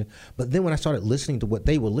television. But then when I started listening to what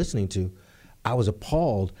they were listening to, I was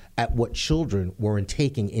appalled at what children were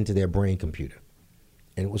taking into their brain computer.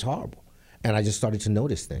 And it was horrible. And I just started to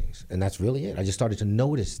notice things. And that's really it. I just started to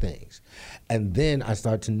notice things. And then I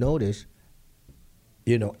started to notice,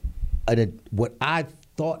 what I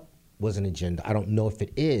thought was an agenda. I don't know if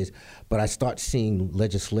it is, but I start seeing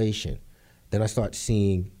legislation. Then I start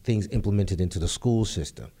seeing things implemented into the school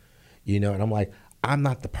system. And I'm like, I'm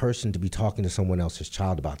not the person to be talking to someone else's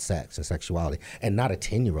child about sex and sexuality, and not a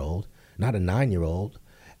 10-year-old, not a 9-year-old.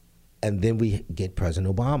 And then we get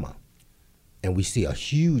President Obama, and we see a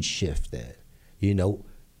huge shift there.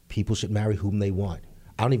 People should marry whom they want.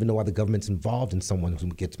 I don't even know why the government's involved in someone who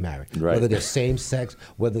gets married. Right. Whether they're same sex,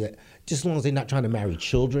 just as long as they're not trying to marry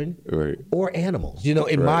children or animals,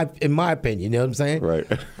 in my opinion, you know what I'm saying? Right.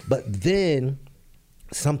 But then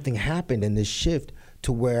something happened in this shift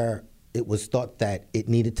to where it was thought that it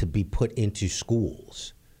needed to be put into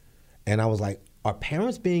schools. And I was like, are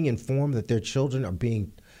parents being informed that their children are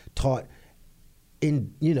being taught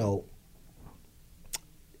in,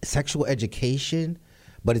 sexual education?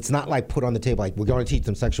 But it's not like put on the table, like we're going to teach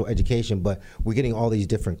them sexual education, but we're getting all these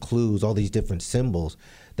different clues, all these different symbols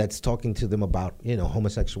that's talking to them about,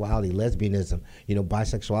 homosexuality, lesbianism,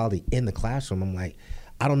 bisexuality in the classroom. I'm like,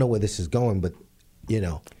 I don't know where this is going, but,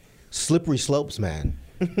 slippery slopes, man.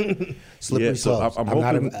 Slippery slopes. I'm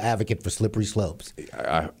not an advocate for slippery slopes.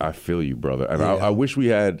 I feel you, brother. And I wish we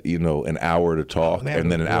had, an hour to talk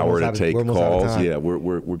and then an hour to take calls. Yeah,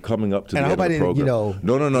 we're coming up to the end of the program.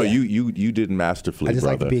 No. Yeah. You did masterfully, I just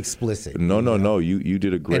brother. like to be explicit. No. You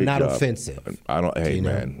did a great job. And not offensive. I don't. Hey,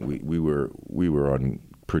 man, we were on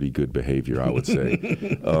pretty good behavior, I would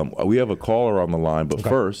say. We have a caller on the line, but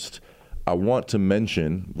first, I want to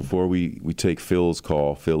mention, before we take Phil's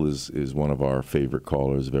call, Phil is one of our favorite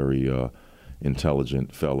callers, very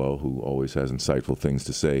intelligent fellow who always has insightful things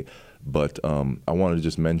to say. But I wanted to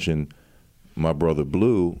just mention my brother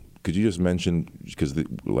Blue. Could you just mention, because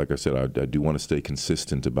like I said, I do want to stay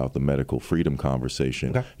consistent about the medical freedom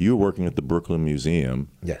conversation. Okay. You were working at the Brooklyn Museum.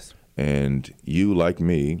 Yes. And you, like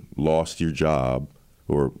me, lost your job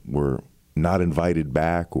or were not invited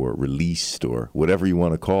back or released or whatever you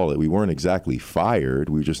want to call it. We weren't exactly fired.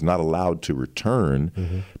 We were just not allowed to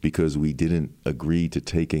return because we didn't agree to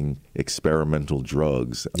taking experimental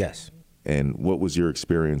drugs. Yes. And what was your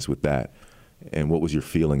experience with that? And what was your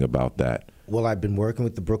feeling about that? Well, I've been working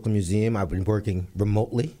with the Brooklyn Museum. I've been working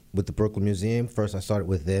remotely with the Brooklyn Museum. First, I started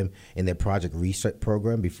with them in their project research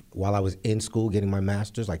program while I was in school getting my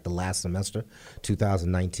master's, like the last semester,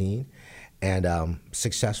 2019. And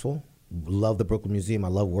successful. Love the Brooklyn Museum. I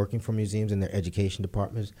love working for museums and their education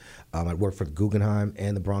departments. I worked for the Guggenheim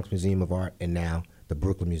and the Bronx Museum of Art, and now the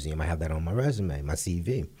Brooklyn Museum. I have that on my resume, my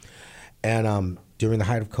CV. And during the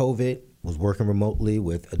height of COVID, was working remotely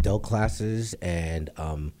with adult classes and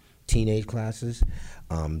teenage classes,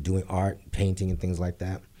 doing art, painting, and things like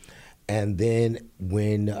that. And then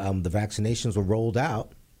when the vaccinations were rolled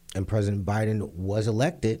out and President Biden was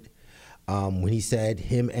elected, when he said,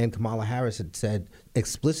 him and Kamala Harris had said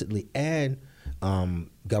explicitly, and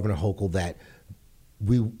Governor Hochul, that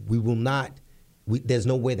we will not, there's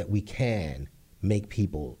no way that we can make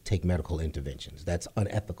people take medical interventions. That's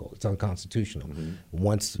unethical. It's unconstitutional.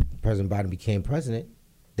 Once President Biden became president,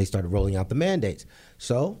 they started rolling out the mandates.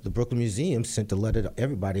 So the Brooklyn Museum sent a letter to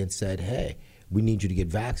everybody and said, hey, we need you to get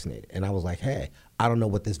vaccinated. And I was like, hey, I don't know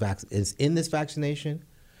what this vaccine is in this vaccination.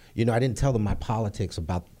 I didn't tell them my politics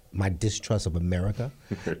about my distrust of America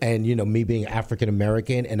and, me being African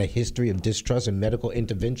American and a history of distrust and medical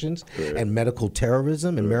interventions and medical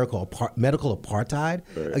terrorism and medical apartheid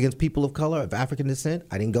against people of color of African descent.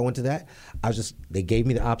 I didn't go into that. They gave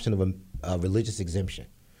me the option of a religious exemption.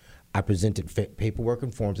 I presented paperwork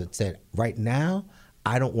and forms that said, right now,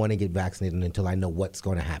 I don't want to get vaccinated until I know what's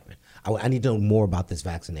going to happen. I need to know more about this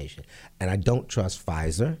vaccination. And I don't trust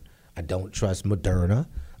Pfizer. I don't trust Moderna.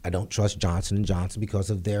 I don't trust Johnson & Johnson because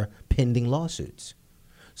of their pending lawsuits.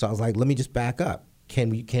 So I was like, let me just back up.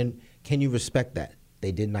 Can you respect that?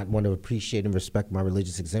 They did not want to appreciate and respect my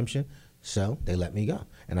religious exemption, so they let me go.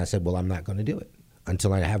 And I said, well, I'm not going to do it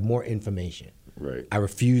until I have more information. Right. I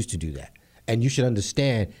refuse to do that. And you should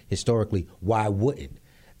understand historically why I wouldn't.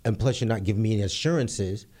 And plus, you're not giving me any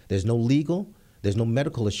assurances. There's no legal, there's no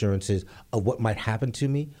medical assurances of what might happen to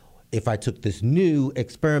me if I took this new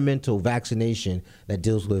experimental vaccination that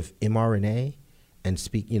deals with mRNA and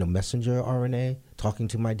messenger RNA, talking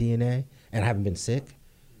to my DNA, and I haven't been sick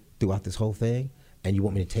throughout this whole thing, and you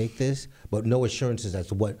want me to take this, but no assurances as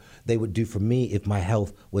to what they would do for me if my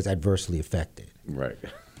health was adversely affected. Right.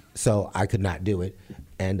 So I could not do it,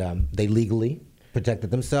 and they legally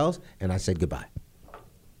protected themselves, and I said goodbye.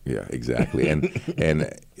 Yeah, exactly.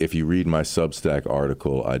 And if you read my Substack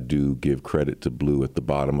article, I do give credit to Blue at the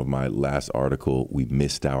bottom of my last article. We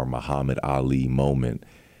missed our Muhammad Ali moment.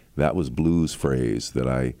 That was Blue's phrase that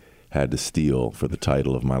I had to steal for the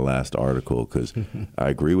title of my last article because I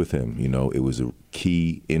agree with him. It was a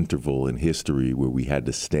key interval in history where we had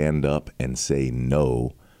to stand up and say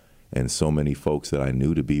no. And so many folks that I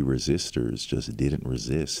knew to be resistors just didn't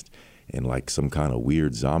resist. And like some kind of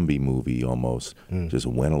weird zombie movie almost, just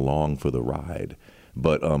went along for the ride.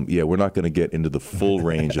 But we're not going to get into the full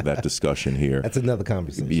range of that discussion here. That's another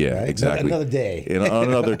conversation. Yeah, right? exactly. Another day. And on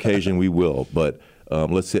another occasion we will. But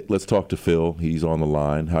let's talk to Phil. He's on the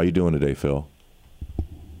line. How you doing today, Phil?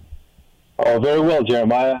 Oh, very well,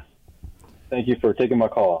 Jeremiah. Thank you for taking my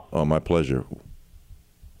call. Oh, my pleasure.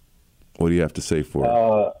 What do you have to say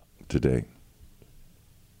for today?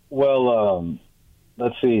 Well,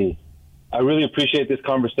 let's see. I really appreciate this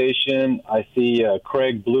conversation. I see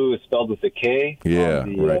Kraig Blue is spelled with a K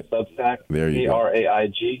on the right. Substack. There you go.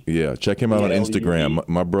 Kraig. Yeah, check him out on Instagram.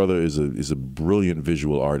 My brother is a brilliant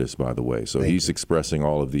visual artist, by the way. So he's expressing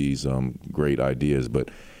all of these great ideas, but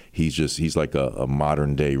he's like a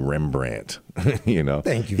modern day Rembrandt. Thank you very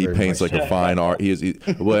much. He paints like a fine art. He's a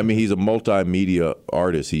multimedia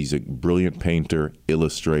artist. He's a brilliant painter,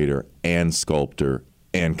 illustrator, and sculptor,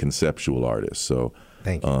 and conceptual artist. So.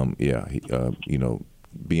 Thank you.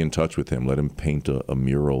 Be in touch with him. Let him paint a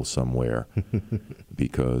mural somewhere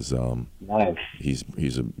because nice.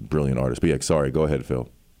 He's a brilliant artist. But yeah, sorry, go ahead, Phil.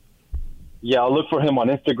 Yeah, I'll look for him on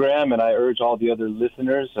Instagram, and I urge all the other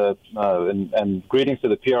listeners and greetings to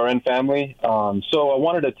the PRN family. So I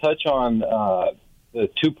wanted to touch on the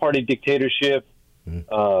two-party dictatorship,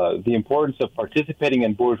 the importance of participating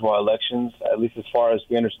in bourgeois elections, at least as far as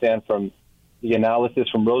we understand from the analysis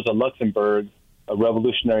from Rosa Luxemburg, a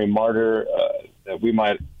revolutionary martyr that we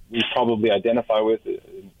probably identify with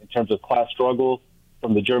in terms of class struggle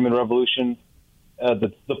from the German Revolution.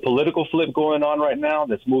 The political flip going on right now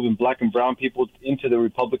that's moving black and brown people into the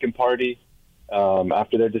Republican Party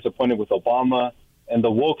after they're disappointed with Obama, and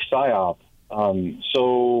the woke psyop.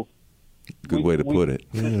 So good way to put it.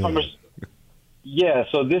 Yeah,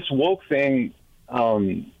 so this woke thing,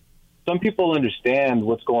 some people understand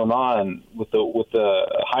what's going on with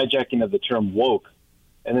the hijacking of the term woke,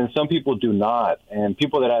 and then some people do not. And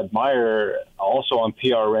people that I admire also on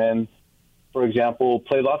PRN, for example,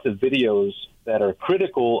 play lots of videos that are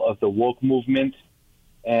critical of the woke movement,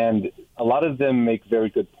 and a lot of them make very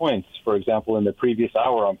good points, for example, in the previous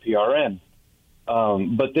hour on PRN.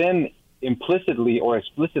 But then implicitly or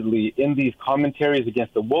explicitly in these commentaries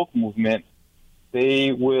against the woke movement,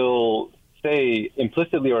 they will say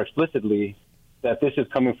implicitly or explicitly that this is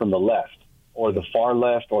coming from the left or the far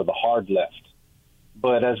left or the hard left.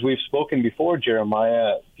 But as we've spoken before,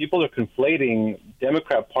 Jeremiah, people are conflating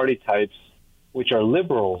Democrat Party types, which are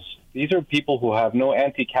liberals. These are people who have no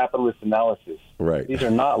anti-capitalist analysis. Right. These are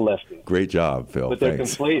not leftists. Great job, Phil. But they're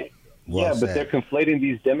Thanks. but they're conflating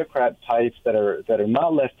these Democrat types that are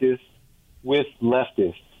not leftists with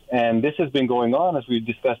leftists. And this has been going on, as we've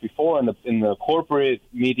discussed before, in the corporate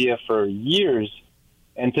media for years,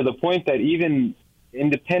 and to the point that even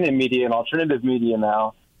independent media and alternative media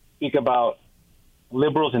now speak about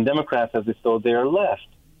liberals and Democrats as though they are left,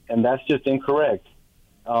 and that's just incorrect.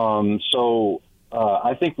 So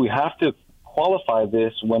I think we have to qualify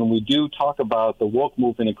this when we do talk about the woke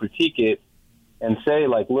movement and critique it, and say,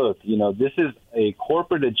 like, look, this is a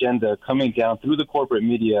corporate agenda coming down through the corporate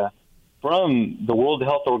media from the World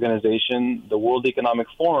Health Organization, the World Economic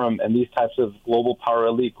Forum, and these types of global power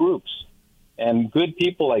elite groups. And good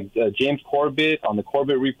people like James Corbett on the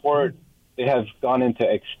Corbett Report, they have gone into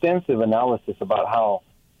extensive analysis about how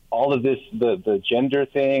all of this, the gender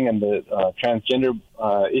thing and the transgender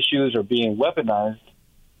issues are being weaponized.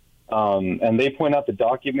 And they point out the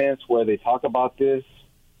documents where they talk about this.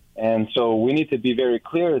 And so we need to be very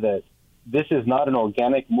clear that this is not an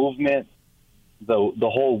organic movement. The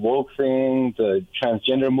whole woke thing, the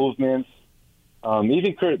transgender movements,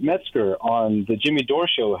 even Kurt Metzger on the Jimmy Dore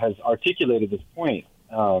show has articulated this point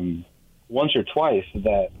once or twice,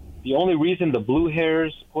 that the only reason the blue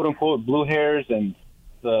hairs, quote unquote, blue hairs, and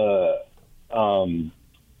the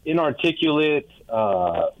inarticulate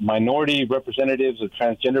minority representatives of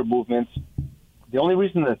transgender movements, the only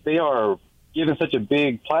reason that they are given such a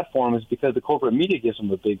big platform is because the corporate media gives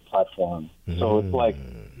them a big platform. So it's like,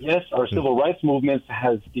 yes, our civil rights movement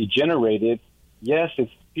has degenerated. Yes,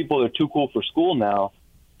 it's people are too cool for school now,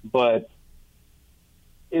 but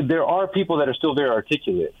there are people that are still very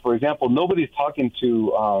articulate. For example, nobody's talking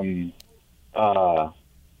to, the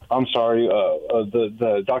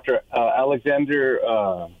Dr.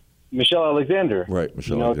 Michelle Alexander. Right,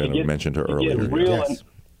 Michelle Alexander mentioned her earlier.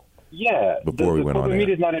 Yeah, before we went on air. The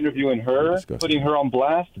media is not interviewing her, putting her on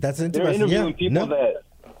blast. That's interesting. They're interviewing people that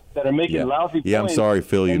are making lousy points. Yeah, I'm sorry,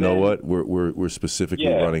 Phil. You know what? We're specifically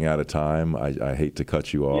running out of time. I hate to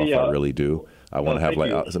cut you off. I really do. I want to have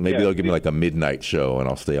so maybe they'll give me like a midnight show and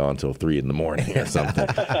I'll stay on until 3 a.m. or something.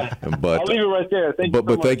 But I'll leave it right there.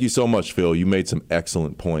 But thank you so much, Phil. You made some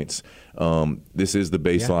excellent points. This is the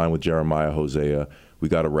Bassline with Jeremiah Hosea. We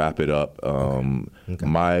got to wrap it up.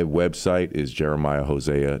 My website is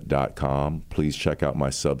jeremiahhosea.com. Please check out my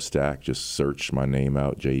Substack. Just search my name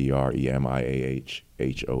out,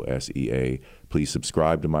 JEREMIAHHOSEA. Please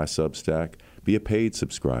subscribe to my Substack. Be a paid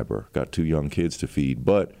subscriber. Got 2 young kids to feed.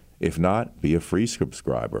 But if not, be a free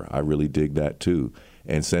subscriber. I really dig that too.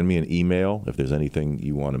 And send me an email if there's anything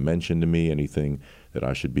you want to mention to me, anything that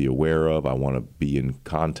I should be aware of. I want to be in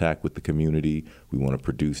contact with the community. We want to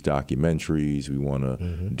produce documentaries. We want to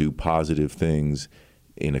do positive things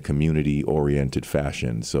in a community-oriented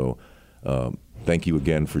fashion. So thank you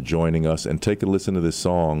again for joining us. And take a listen to this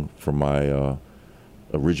song from my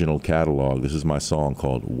original catalog. This is my song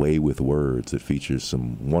called Way with Words. It features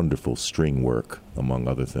some wonderful string work, among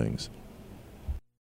other things.